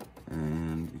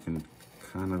 And you can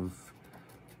kind of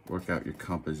work out your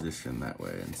composition that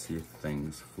way and see if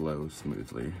things flow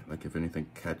smoothly. Like if anything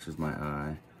catches my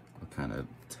eye, I'll kind of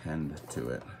tend to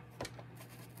it.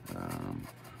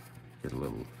 Get a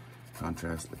little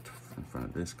contrast in front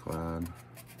of this cloud.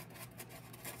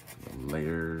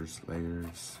 Layers.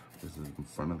 This is in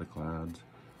front of the clouds,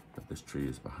 but this tree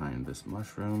is behind this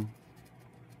mushroom.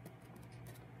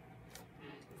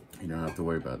 You don't have to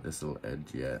worry about this little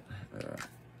edge yet.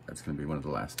 That's gonna be one of the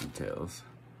last details.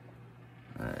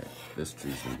 All right, this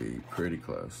tree's gonna be pretty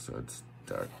close, so it's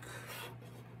dark.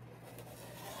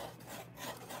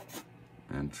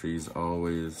 And trees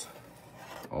always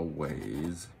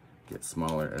get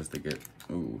smaller as they get,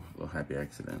 ooh, a little happy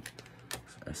accident.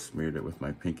 I smeared it with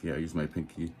my pinky. I use my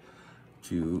pinky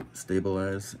to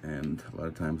stabilize, and a lot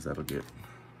of times that'll get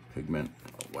pigment.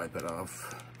 I'll wipe it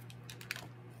off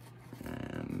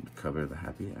and cover the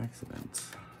happy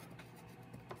accidents.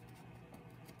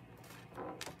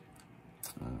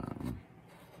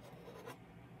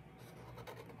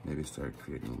 Maybe start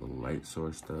creating a little light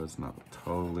source though. It's not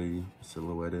totally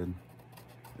silhouetted.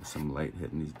 There's some light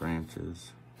hitting these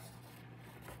branches.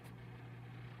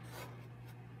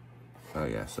 Oh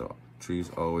yeah, so trees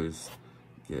always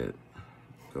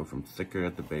go from thicker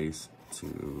at the base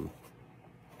to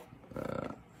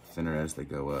thinner as they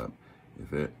go up.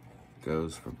 If it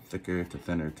goes from thicker to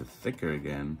thinner to thicker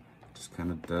again, it just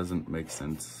kind of doesn't make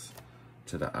sense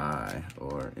to the eye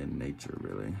or in nature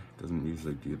really. It doesn't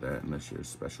usually do that unless you're a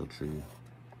special tree.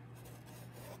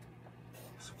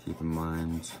 So keep in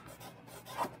mind,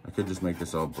 I could just make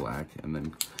this all black and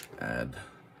then add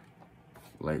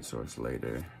light source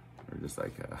later, or just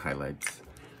like highlights.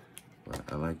 But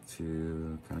I like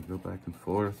to kind of go back and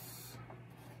forth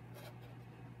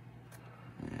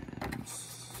and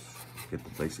get the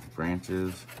basic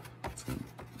branches. It's gonna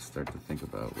start to think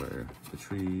about where the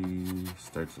tree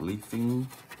starts leafing.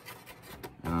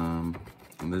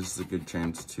 And this is a good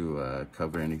chance to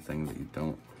cover anything that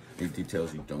any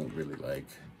details you don't really like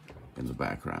in the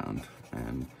background,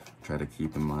 and try to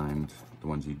keep in mind the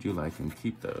ones you do like and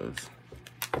keep those.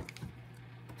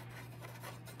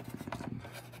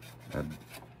 And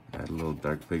add a little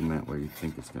dark pigment where you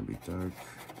think it's gonna be dark,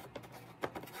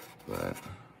 but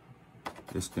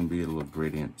this can be a little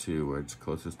gradient too, where it's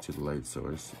closest to the light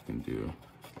source. You can do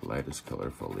the lightest color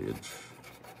foliage.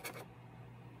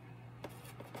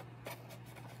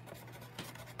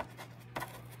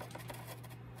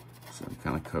 So I'm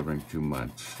kind of covering too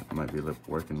much. I might be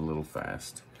working a little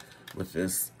fast. With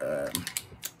this,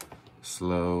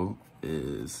 slow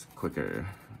is quicker.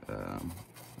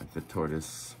 Like the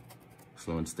tortoise,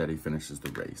 slow and steady finishes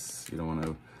the race. You don't want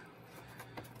to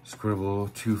scribble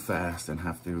too fast and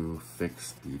have to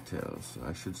fix details. So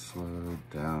I should slow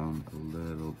down a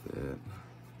little bit.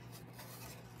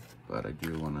 But I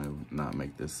do want to not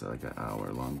make this like an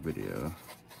hour-long video,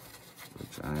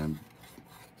 which I am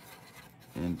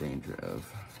in danger of.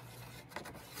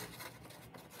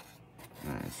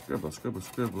 Alright, scribble, scribble,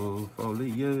 scribble,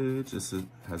 foliage. This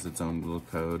has its own little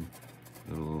code.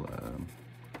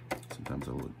 Sometimes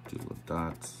I'll do little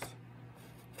dots.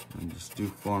 And just do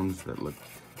forms that look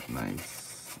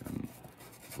nice and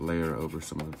layer over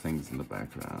some of the things in the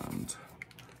background.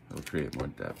 It'll create more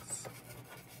depth.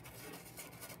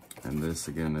 And this,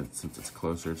 again, since it's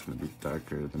closer, it's going to be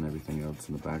darker than everything else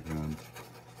in the background.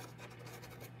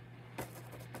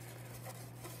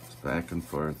 It's back and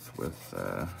forth with,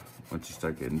 once you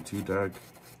start getting too dark,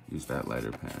 use that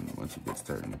lighter pen. Once you get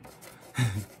starting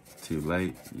too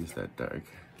light, use that dark.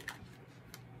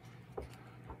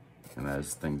 And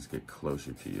as things get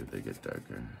closer to you, they get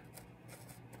darker.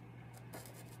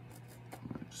 I'm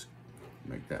gonna just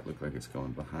make that look like it's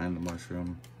going behind the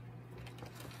mushroom.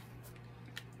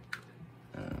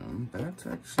 That's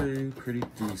actually pretty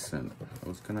decent. I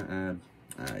was gonna add,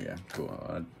 yeah, cool.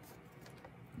 I'll add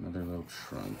another little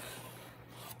trunk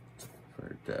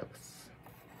for depth.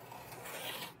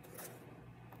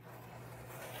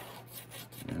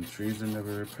 And trees are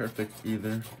never perfect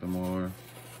either. The more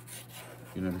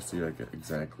you never see like an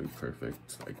exactly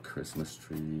perfect like Christmas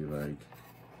tree, like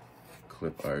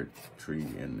clip art tree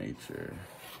in nature.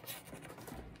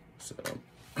 So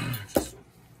just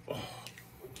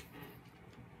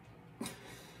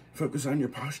focus on your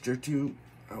posture too.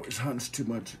 Always hunch too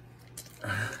much.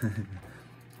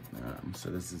 So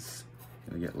this is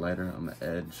gonna get lighter on the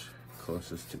edge,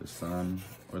 closest to the sun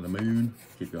or the moon.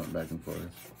 Keep going back and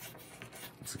forth.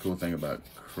 That's the cool thing about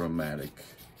chromatic,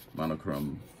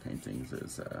 monochrome paintings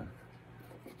is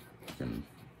you can,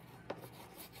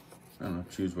 I don't know,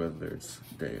 choose whether it's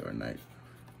day or night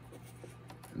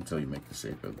until you make the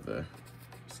shape of the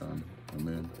sun or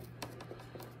moon.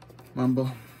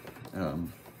 Mumble.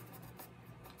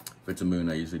 it's a moon,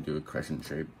 I usually do a crescent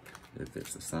shape. If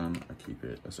it's the sun, I keep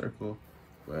it a circle.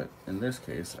 But in this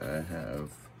case, I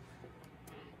have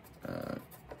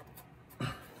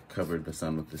covered the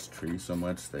sun with this tree so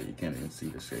much that you can't even see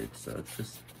the shape. So it's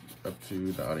just up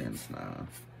to the audience now.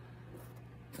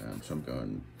 So I'm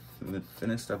going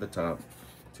thinnest at the top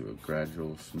to a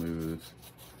gradual, smooth,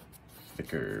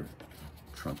 thicker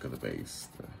trunk of the base.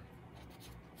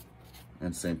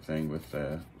 And same thing with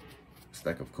the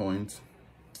stack of coins.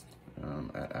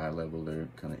 At eye level, they're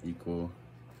kind of equal.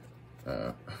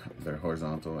 They're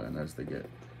horizontal, and as they go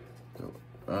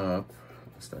up,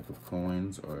 the stack of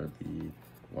coins or the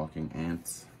walking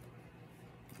ants,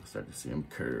 you'll start to see them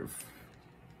curve.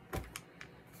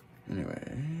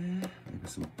 Anyway, maybe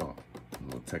some thought, a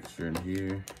little texture in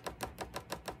here.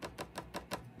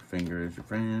 Your finger is your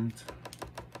friend.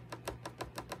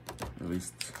 At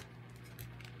least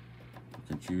you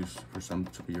can choose for some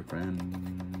to be your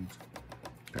friend.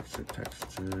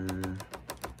 Texture.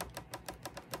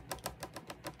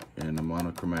 In a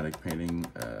monochromatic painting,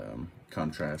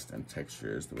 contrast and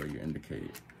texture is the way you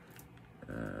indicate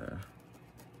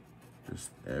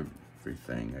just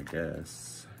everything, I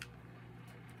guess.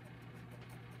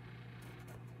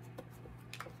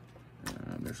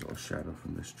 There's a little shadow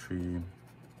from this tree.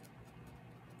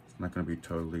 It's not going to be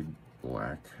totally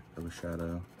black of a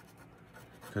shadow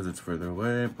because it's further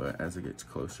away, but as it gets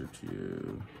closer to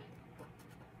you,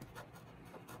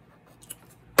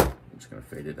 I'm just going to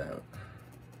fade it out.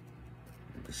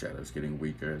 The shadow's getting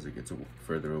weaker as it gets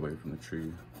further away from the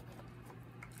tree.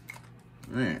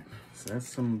 Alright, so that's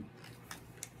some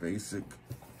basic.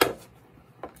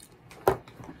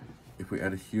 If we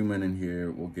add a human in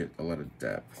here, we'll get a lot of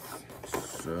depth.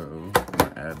 So I'm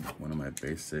gonna add one of my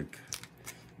basic.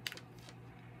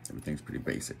 Everything's pretty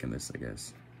basic in this, I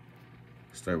guess.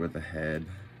 Start with the head.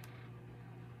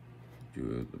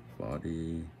 Do the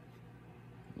body,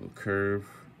 a little curve.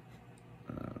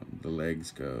 The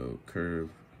legs go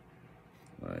curve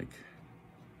like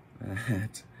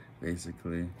that,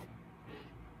 basically.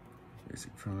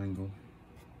 Basic triangle.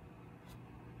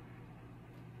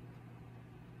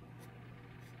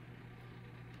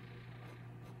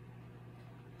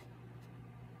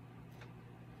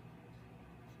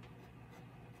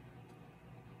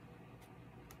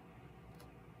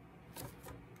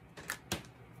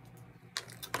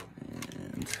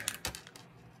 And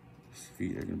his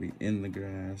feet are gonna be in the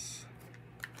grass.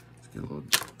 Let's get a little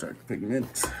dark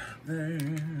pigment there.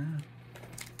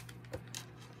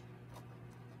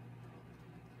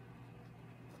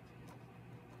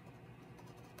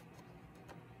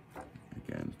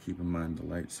 Again, keep in mind the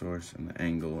light source and the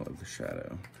angle of the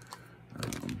shadow.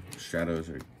 Shadows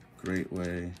are a great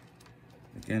way,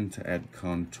 again, to add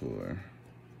contour.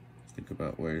 Think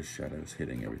about where your shadow's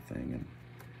hitting everything and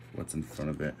what's in front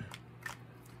of it.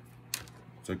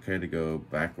 It's okay to go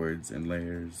backwards in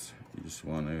layers. You just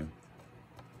want to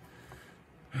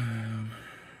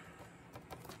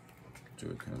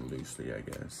do it kind of loosely, I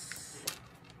guess.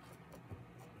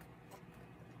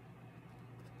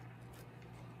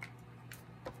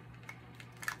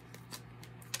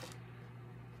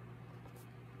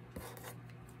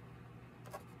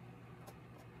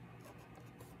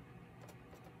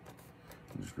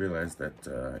 Just realize that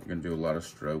you're gonna do a lot of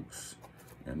strokes,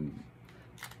 and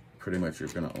pretty much you're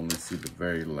gonna only see the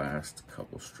very last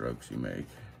couple strokes you make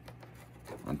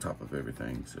on top of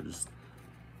everything. So just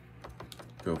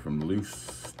go from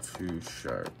loose to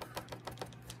sharp,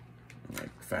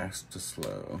 like fast to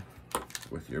slow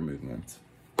with your movements.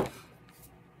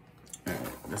 Alright,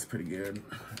 that's pretty good.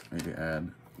 Maybe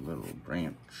add a little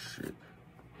branch shit.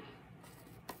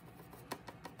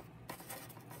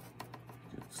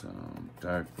 Some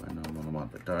dark, but I don't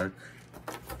want the dark.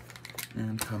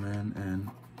 And come in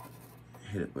and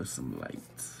hit it with some light.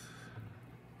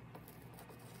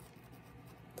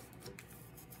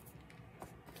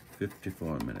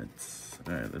 "54 minutes.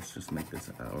 All right, let's just make this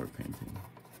an hour painting.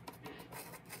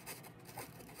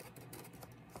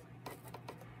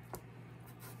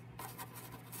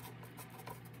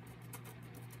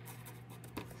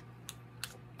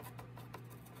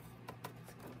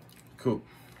 Cool.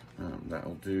 That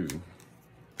will do.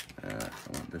 I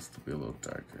want this to be a little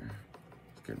darker.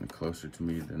 It's getting closer to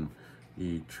me than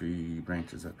the tree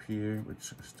branches up here,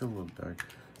 which are still a little dark,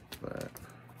 but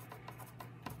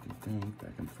you can think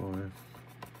back and forth.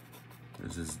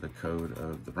 This is the code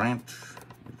of the branch.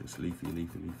 Just leafy,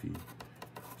 leafy, leafy,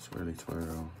 swirly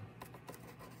twirl.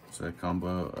 It's a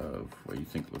combo of what you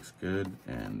think looks good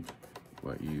and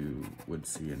what you would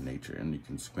see in nature, and you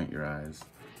can squint your eyes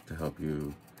to help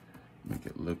you make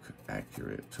it look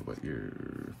accurate to what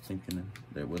you're thinking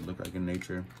that would look like in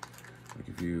nature. Like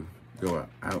if you go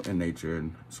out in nature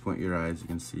and squint your eyes, you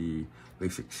can see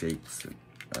basic shapes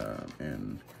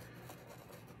and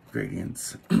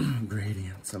gradients.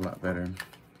 Gradients a lot better.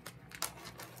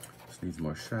 Just needs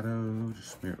more shadow.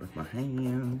 Just smear it with my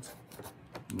hands.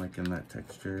 I'm liking that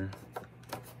texture.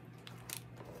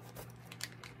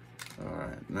 All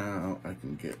right, now I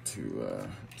can get to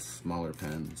smaller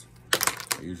pens.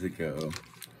 I usually go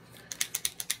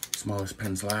smallest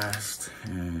pens last,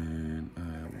 and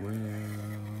I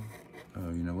will, oh,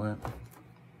 you know what?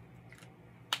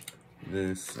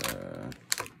 This,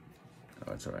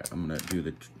 oh, it's all right. I'm gonna do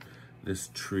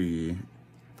this tree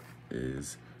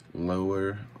is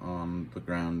lower on the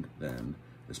ground than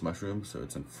this mushroom, so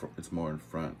it's more in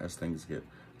front. As things get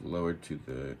lower to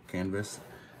the canvas,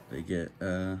 they get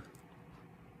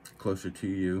closer to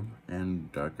you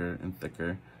and darker and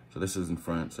thicker. So this is in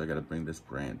front, so I gotta bring this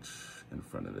branch in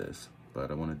front of this.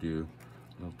 But I wanna do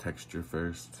a little texture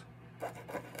first.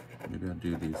 Maybe I'll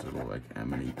do these little like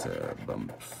amanita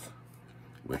bumps,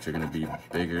 which are gonna be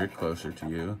bigger, closer to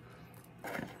you,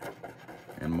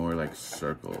 and more like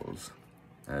circles.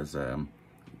 As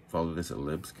follow this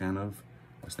ellipse kind of,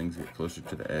 as things get closer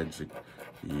to the edge,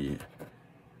 the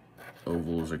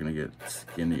ovals are gonna get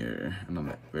skinnier, and on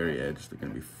the very edge, they're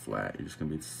gonna be flat. You're just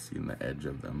gonna be seeing the edge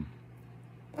of them.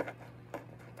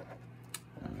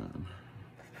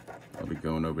 I'll be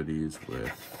going over these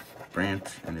with branch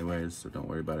anyways, so don't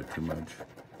worry about it too much.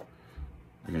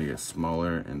 They're gonna get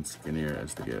smaller and skinnier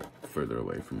as they get further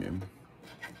away from you.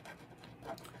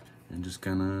 And just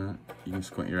kinda, you can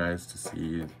squint your eyes to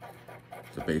see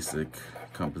the basic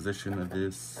composition of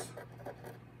this.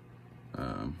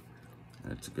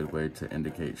 It's a good way to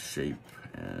indicate shape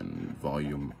and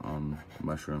volume on the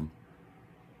mushroom.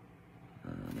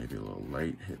 Maybe a little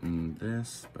light hitting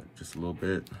this, but just a little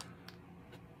bit.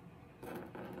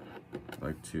 I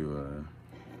like to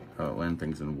outline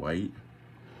things in white,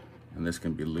 and this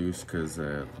can be loose because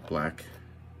the black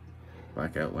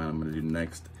outline I'm going to do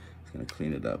next is going to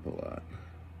clean it up a lot.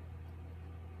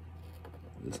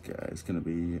 This guy is going to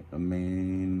be a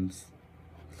main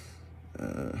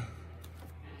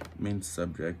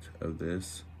subject of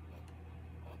this.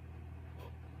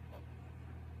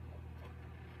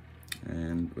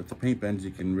 And with the paint pens,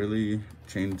 you can really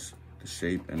change the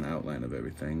shape and outline of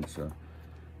everything, so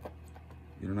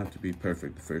you don't have to be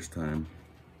perfect the first time.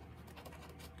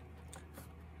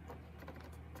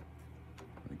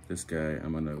 Like this guy,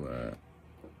 I'm gonna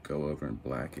go over in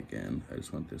black again. I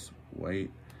just want this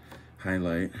white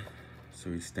highlight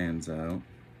so he stands out.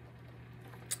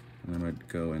 And I'm gonna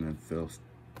go in and fill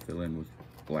in with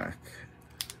black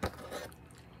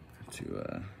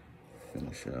to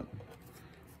finish up.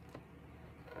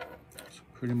 So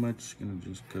pretty much gonna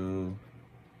just go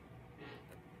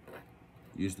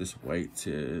use this white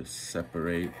to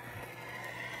separate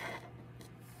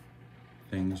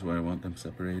things where I want them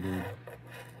separated.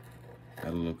 Add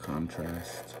a little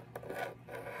contrast.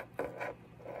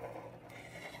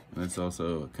 And it's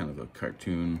also kind of a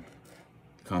cartoon,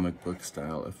 comic book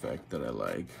style effect that I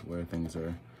like, where things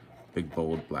are big,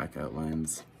 bold, black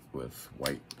outlines with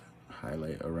white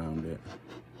highlight around it.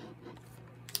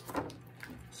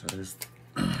 So there's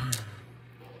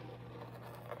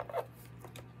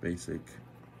basic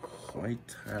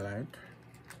white highlight,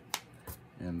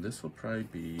 and this will probably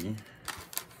be,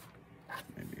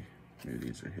 maybe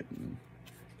these are getting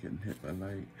hit by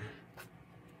light.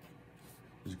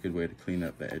 It's a good way to clean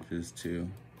up the edges too.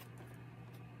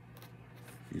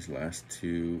 These last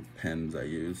two pens I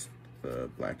used, the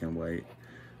black and white,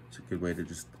 it's a good way to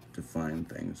just define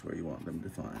things where you want them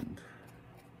defined.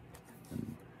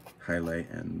 And highlight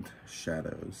and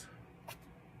shadows,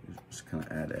 just kind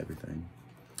of add everything.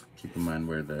 Keep in mind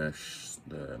where the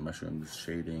mushroom is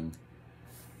shading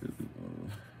the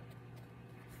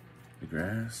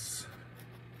grass.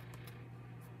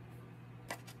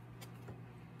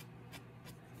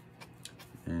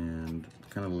 And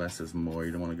kind of less is more.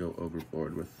 You don't want to go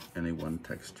overboard with any one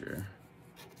texture.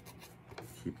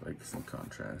 Keep like some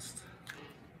contrast.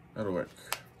 That'll work.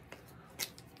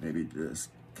 Maybe just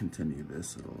continue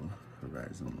this little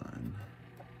horizon line.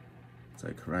 It's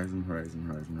like horizon, horizon,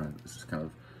 horizon, horizon. It's just kind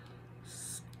of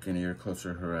skinnier,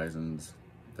 closer horizons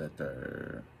that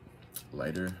are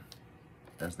lighter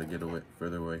as they get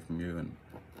further away from you, and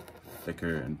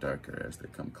thicker and darker as they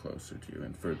come closer to you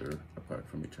and further apart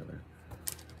from each other.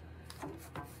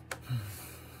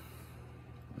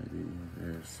 Maybe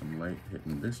there's some light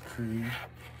hitting this tree.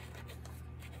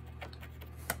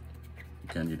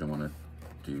 Again, you don't want to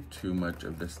do too much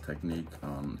of this technique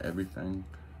on everything.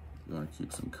 You want to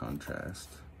keep some contrast.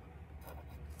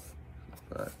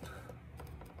 But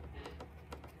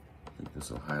I think this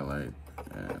will highlight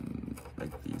and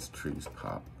make these trees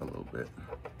pop a little bit.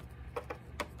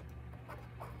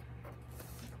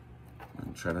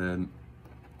 And try to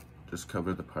just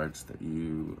cover the parts that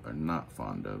you are not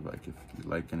fond of. Like if you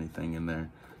like anything in there,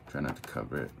 try not to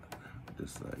cover it.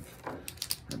 Just like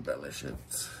embellish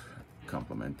it,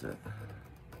 complement it.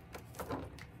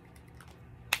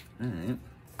 All right,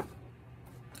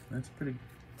 that's pretty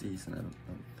decent. I don't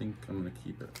think I'm gonna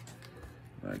keep it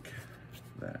like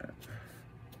that.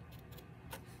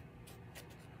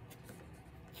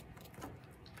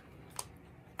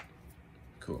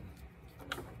 Cool.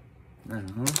 Now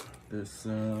this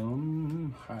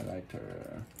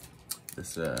highlighter,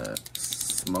 this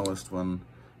smallest one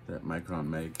that Micron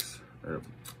makes, or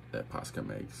that POSCA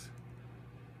makes.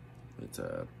 It's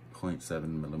a 0.7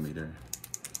 millimeter.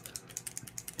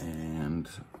 And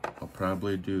I'll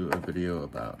probably do a video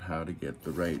about how to get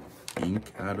the right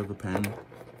ink out of a pen,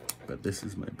 but this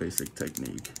is my basic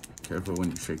technique. Careful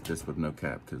when you shake this with no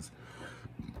cap, because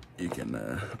you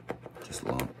can just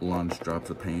launch drops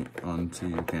of paint onto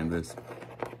your canvas,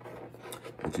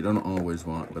 which you don't always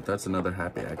want. But that's another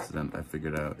happy accident I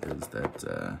figured out, is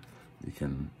that you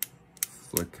can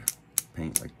flick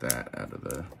paint like that out of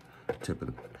the tip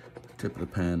of the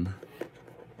pen.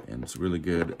 And it's a really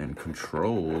good and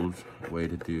controlled way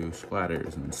to do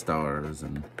splatters and stars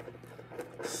and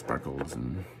sparkles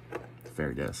and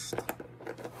fairy dust.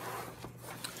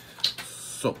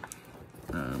 So,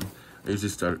 I usually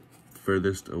start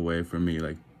furthest away from me,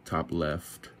 like top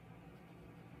left,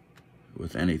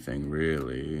 with anything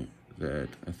really that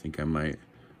I think I might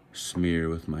smear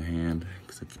with my hand,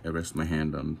 because I rest my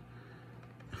hand on,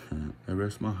 I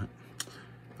rest my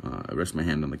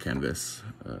hand on the canvas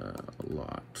a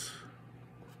lot,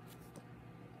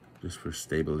 just for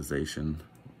stabilization,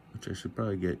 which I should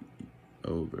probably get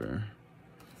over.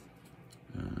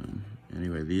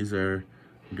 Anyway, these are,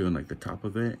 I'm doing like the top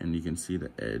of it, and you can see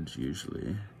the edge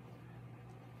usually.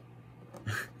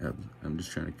 I'm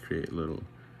just trying to create little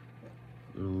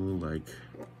like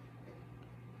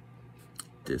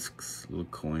discs, little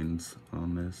coins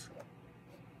on this.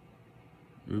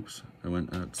 Oops, I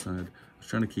went outside. I was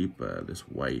trying to keep this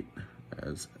white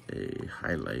as a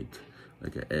highlight,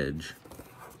 like an edge.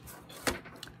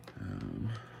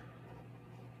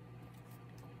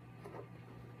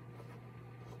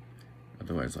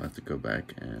 Otherwise, I'll have to go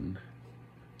back and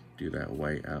do that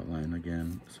white outline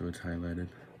again so it's highlighted.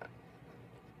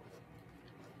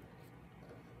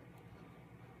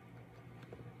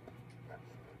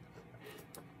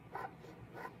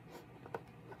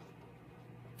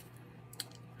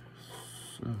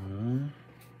 So,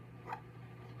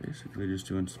 basically just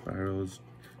doing spirals,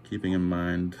 keeping in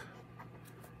mind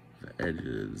the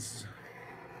edges.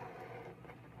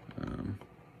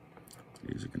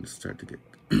 These are going to start to get,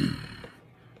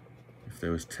 if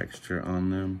there was texture on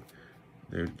them,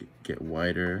 they would get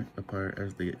wider apart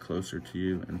as they get closer to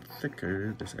you, and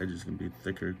thicker. This edge is going to be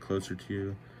thicker, closer to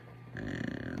you,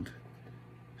 and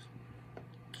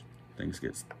things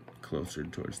get closer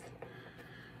towards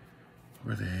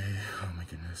where they, oh my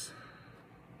goodness.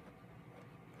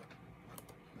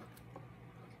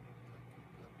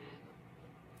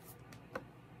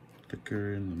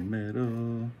 Thicker in the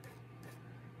middle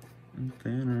and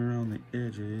thinner on the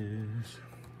edges.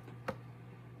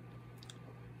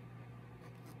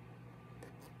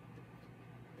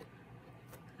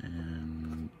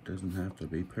 And doesn't have to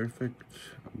be perfect.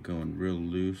 I'm going real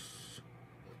loose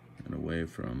and away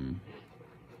from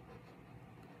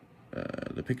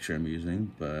the picture I'm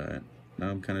using, but now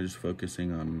I'm kind of just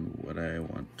focusing on what I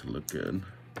want to look good,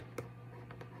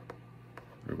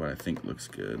 or what I think looks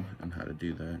good, and how to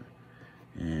do that,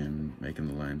 and making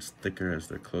the lines thicker as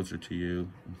they're closer to you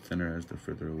and thinner as they're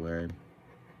further away.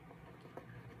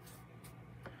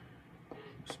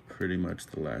 It's pretty much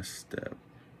the last step.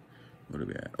 What are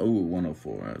we at? Oh,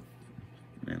 104.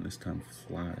 Man, this time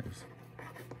flies.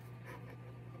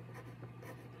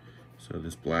 So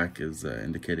this black is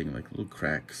indicating like little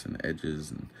cracks and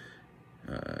edges and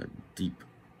deep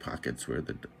pockets where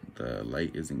the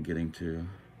light isn't getting to.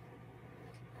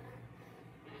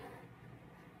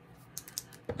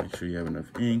 Make sure you have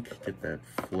enough ink, get that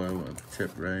flow of the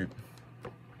tip right.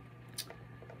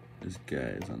 This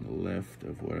guy is on the left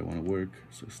of where I want to work,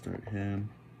 so start him.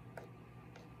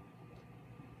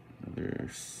 Another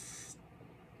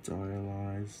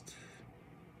stylized.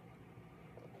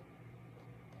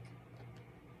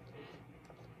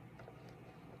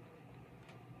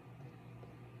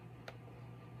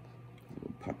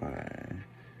 Popeye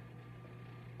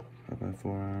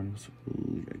forearms.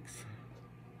 Ooh, yikes.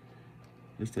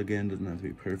 This again doesn't have to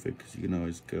be perfect, because you can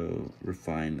always go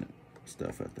refine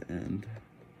stuff at the end.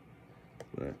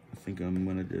 But I think I'm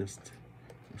gonna just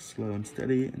Go slow and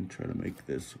steady and try to make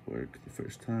this work the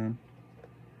first time.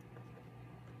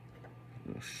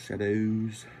 Little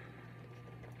shadows.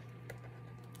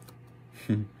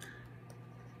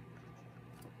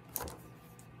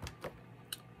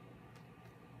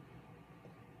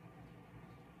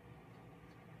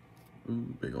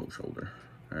 Ooh, big old shoulder.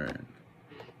 All right,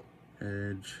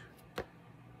 edge.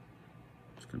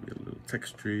 It's gonna be a little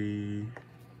texture,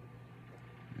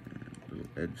 little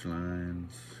edge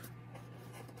lines,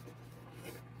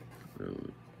 little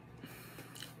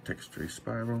texture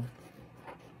spiral,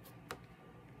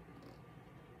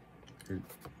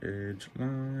 edge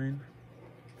line,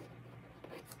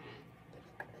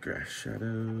 grass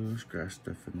shadows, grass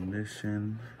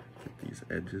definition. Get these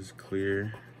edges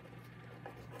clear.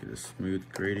 Get a smooth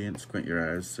gradient. Squint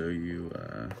your eyes so you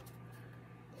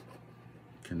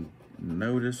can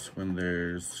notice when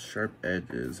there's sharp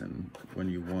edges and when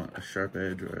you want a sharp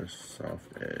edge or a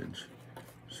soft edge.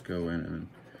 Just go in and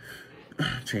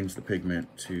change the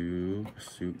pigment to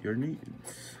suit your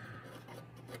needs.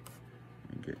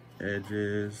 And get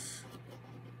edges.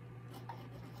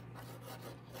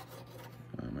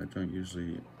 I don't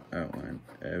usually outline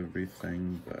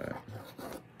everything, but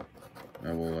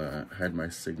I will hide my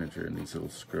signature in these little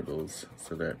scribbles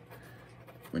so that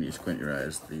when you squint your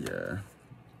eyes,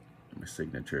 my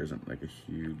signature isn't like a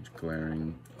huge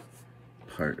glaring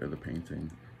part of the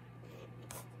painting,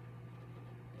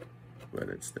 but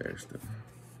it's there still.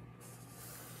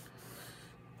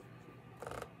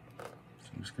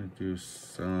 So I'm just gonna do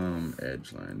some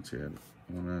edge lines here.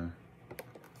 I wanna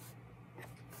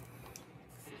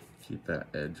keep that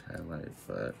edge highlight,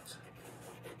 but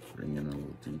bring in a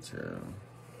little detail.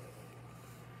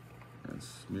 And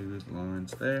smooth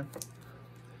lines there.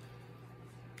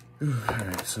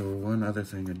 Alright, so one other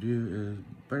thing I do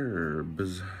is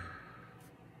burbs.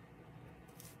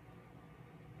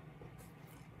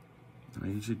 I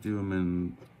usually do them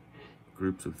in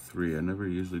groups of 3. I never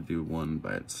usually do one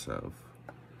by itself.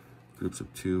 Groups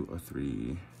of 2 or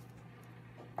 3.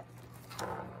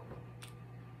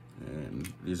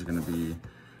 And these are going to be,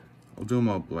 I'll do them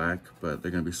all black, but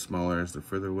they're going to be smaller as they're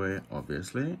further away,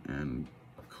 obviously, and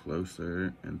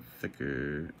closer and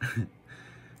thicker,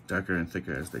 darker and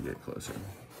thicker as they get closer.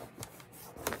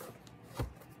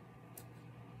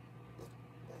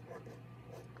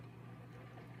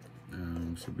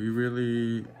 So be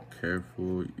really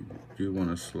careful. You do want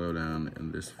to slow down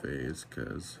in this phase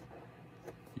because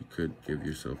you could give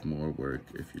yourself more work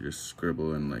if you just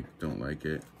scribble and like don't like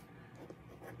it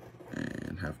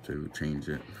and have to change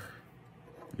it.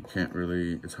 You can't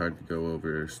really, it's hard to go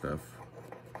over stuff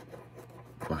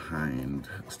behind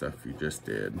stuff you just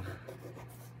did.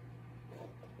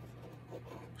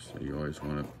 So you always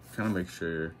want to kind of make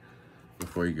sure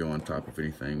before you go on top of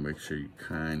anything, make sure you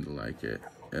kind of like it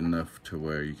enough to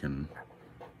where you can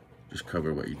just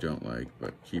cover what you don't like,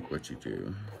 but keep what you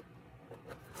do.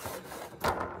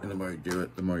 And the more you do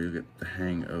it, the more you get the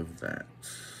hang of that.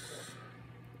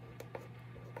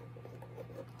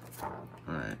 All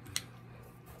right.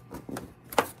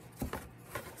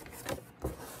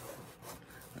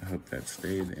 I hope that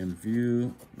stayed in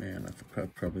view. Man, I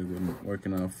probably wasn't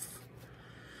working off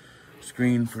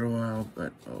screen for a while,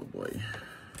 but oh boy.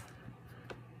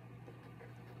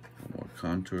 One more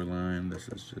contour line. This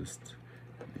is just,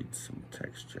 needs some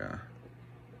texture.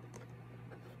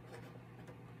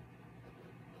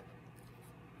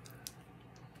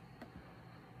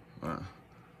 Wow.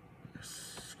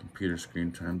 This computer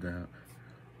screen timed out.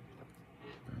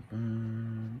 Give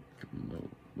them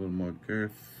a little more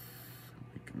girth.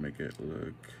 We can make it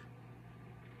look,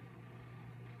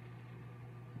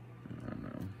 I don't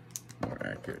know, more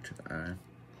accurate to the eye.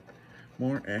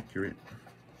 More accurate.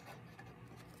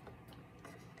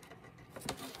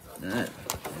 All right,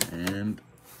 and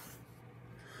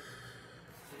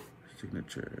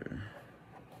signature.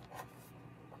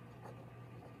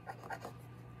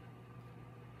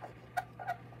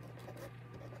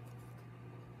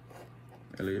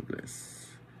 Elliot Bliss,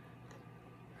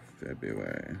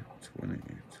 February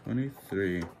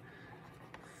 2023.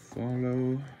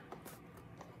 Follow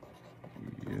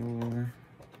your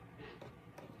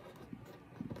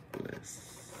bliss.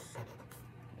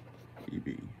 EB.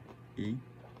 EB.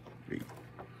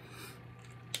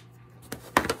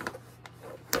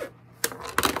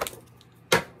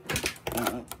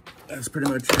 That's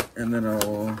pretty much it. And then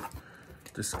I'll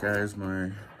disguise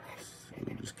my,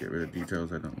 we'll just get rid of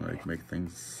details I don't like, make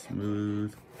things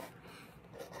smooth.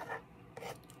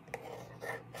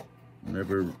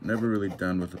 Never really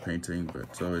done with the painting, but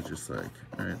it's always just like,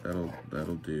 all right,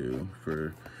 that'll do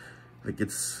for, like,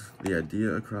 it's the idea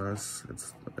across.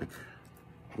 It's like,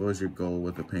 what was your goal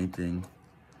with the painting?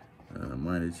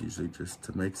 Mine is usually just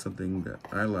to make something that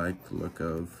I like the look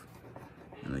of,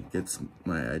 and it gets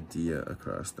my idea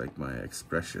across, like my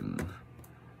expression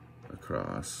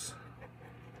across.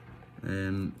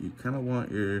 And you kind of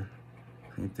want your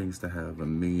paintings to have a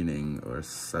meaning or a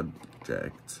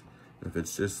subject. If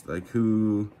it's just like I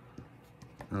don't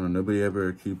know, nobody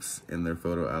ever keeps in their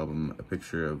photo album a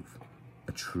picture of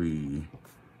a tree.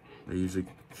 They usually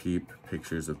keep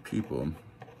pictures of people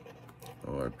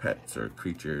or pets or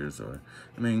creatures, or,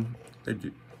 I mean, they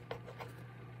do.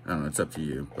 I don't know, it's up to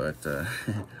you, but I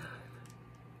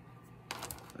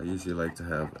usually like to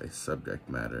have a subject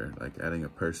matter, like adding a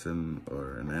person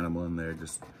or an animal in there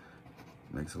just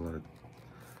makes a lot of,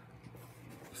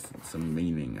 some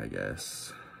meaning, I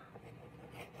guess,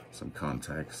 some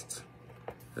context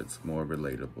that's more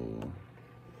relatable.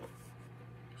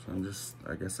 So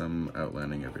I guess I'm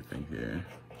outlining everything here.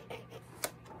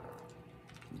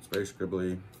 It's very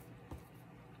scribbly,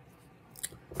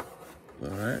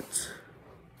 but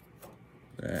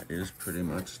that is pretty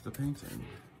much the painting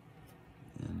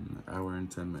in an hour and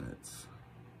 10 minutes.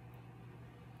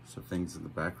 So things in the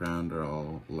background are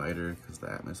all lighter because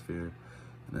the atmosphere,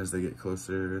 and as they get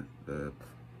closer, the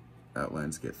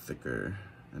outlines get thicker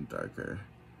and darker.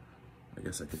 I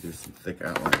guess I could do some thick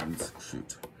outlines.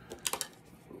 Shoot.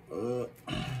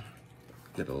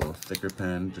 Get a little thicker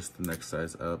pen, just the next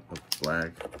size up of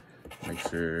black. Make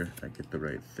sure I get the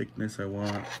right thickness I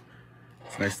want.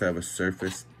 It's nice to have a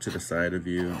surface to the side of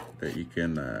you that you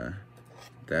can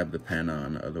dab the pen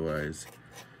on. Otherwise,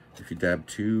 if you dab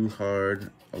too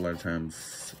hard, a lot of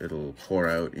times it'll pour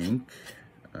out ink.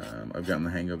 I've gotten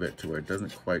the hang of it to where it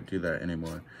doesn't quite do that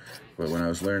anymore. But when I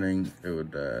was learning, it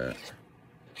would, a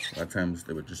lot of times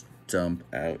they would just dump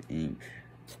out ink,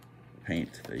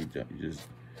 paint that you just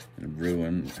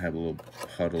ruin, have a little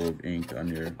puddle of ink on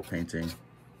your painting.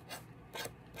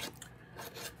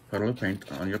 Puddle of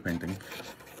paint on your painting,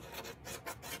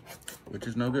 which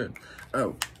is no good.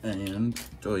 Oh, and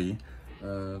the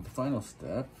final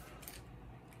step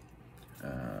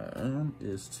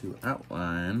is to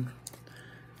outline.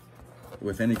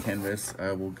 With any canvas,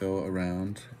 I will go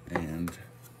around and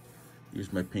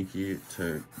use my pinky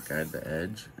to guide the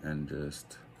edge and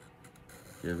just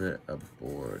give it a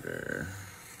border.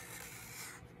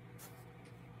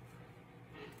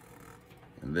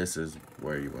 And this is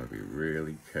where you want to be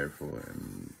really careful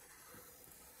and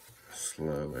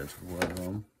slow as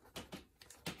well.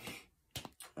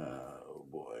 Oh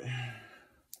boy.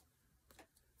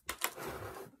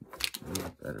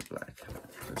 Better black.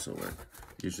 This will work.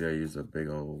 Usually I use a big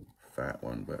old fat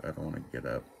one, but I don't want to get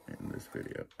up in this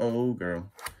video. Oh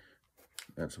girl.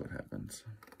 That's what happens.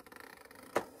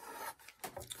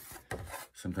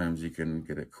 Sometimes you can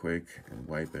get it quick and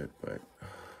wipe it, but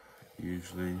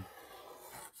usually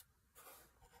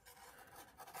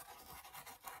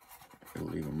it'll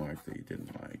leave a mark that you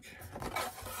didn't like.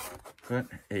 But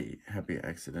hey, happy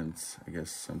accidents. I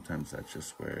guess sometimes that's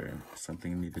just where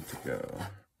something needed to go.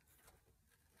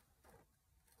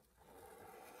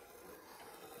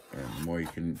 And the more you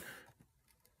can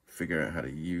figure out how to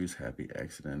use happy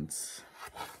accidents,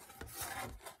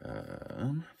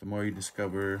 the more you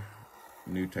discover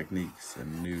new techniques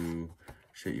and new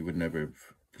shit you would never have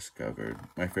discovered.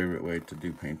 My favorite way to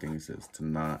do paintings is to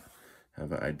not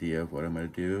have an idea of what I'm going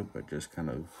to do, but just kind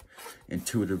of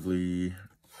intuitively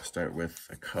start with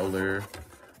a color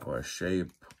or a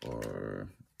shape or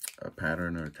a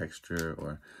pattern or a texture,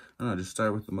 or I don't know, just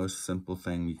start with the most simple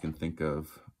thing you can think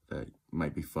of that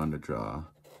might be fun to draw.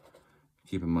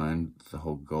 Keep in mind, the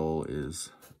whole goal is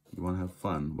you want to have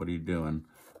fun. What are you doing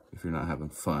if you're not having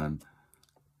fun?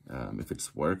 If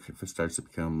it's work, if it starts to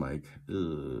become like, I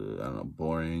don't know,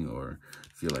 boring or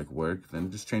feel like work,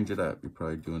 then just change it up. You're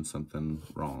probably doing something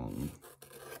wrong.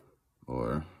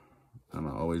 Or, I don't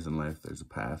know, always in life there's a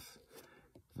path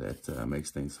that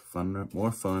makes things funner,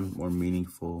 more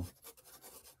meaningful,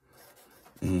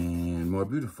 and more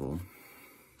beautiful.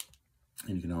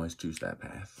 And you can always choose that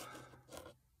path.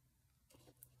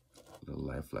 A little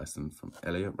life lesson from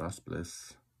Elliot Ross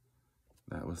Bliss.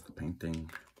 That was the painting.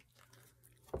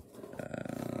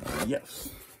 Yes.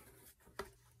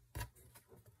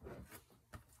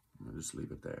 I'll just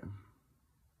leave it there.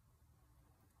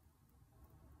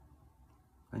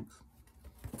 Thanks.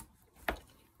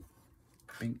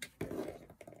 Pink.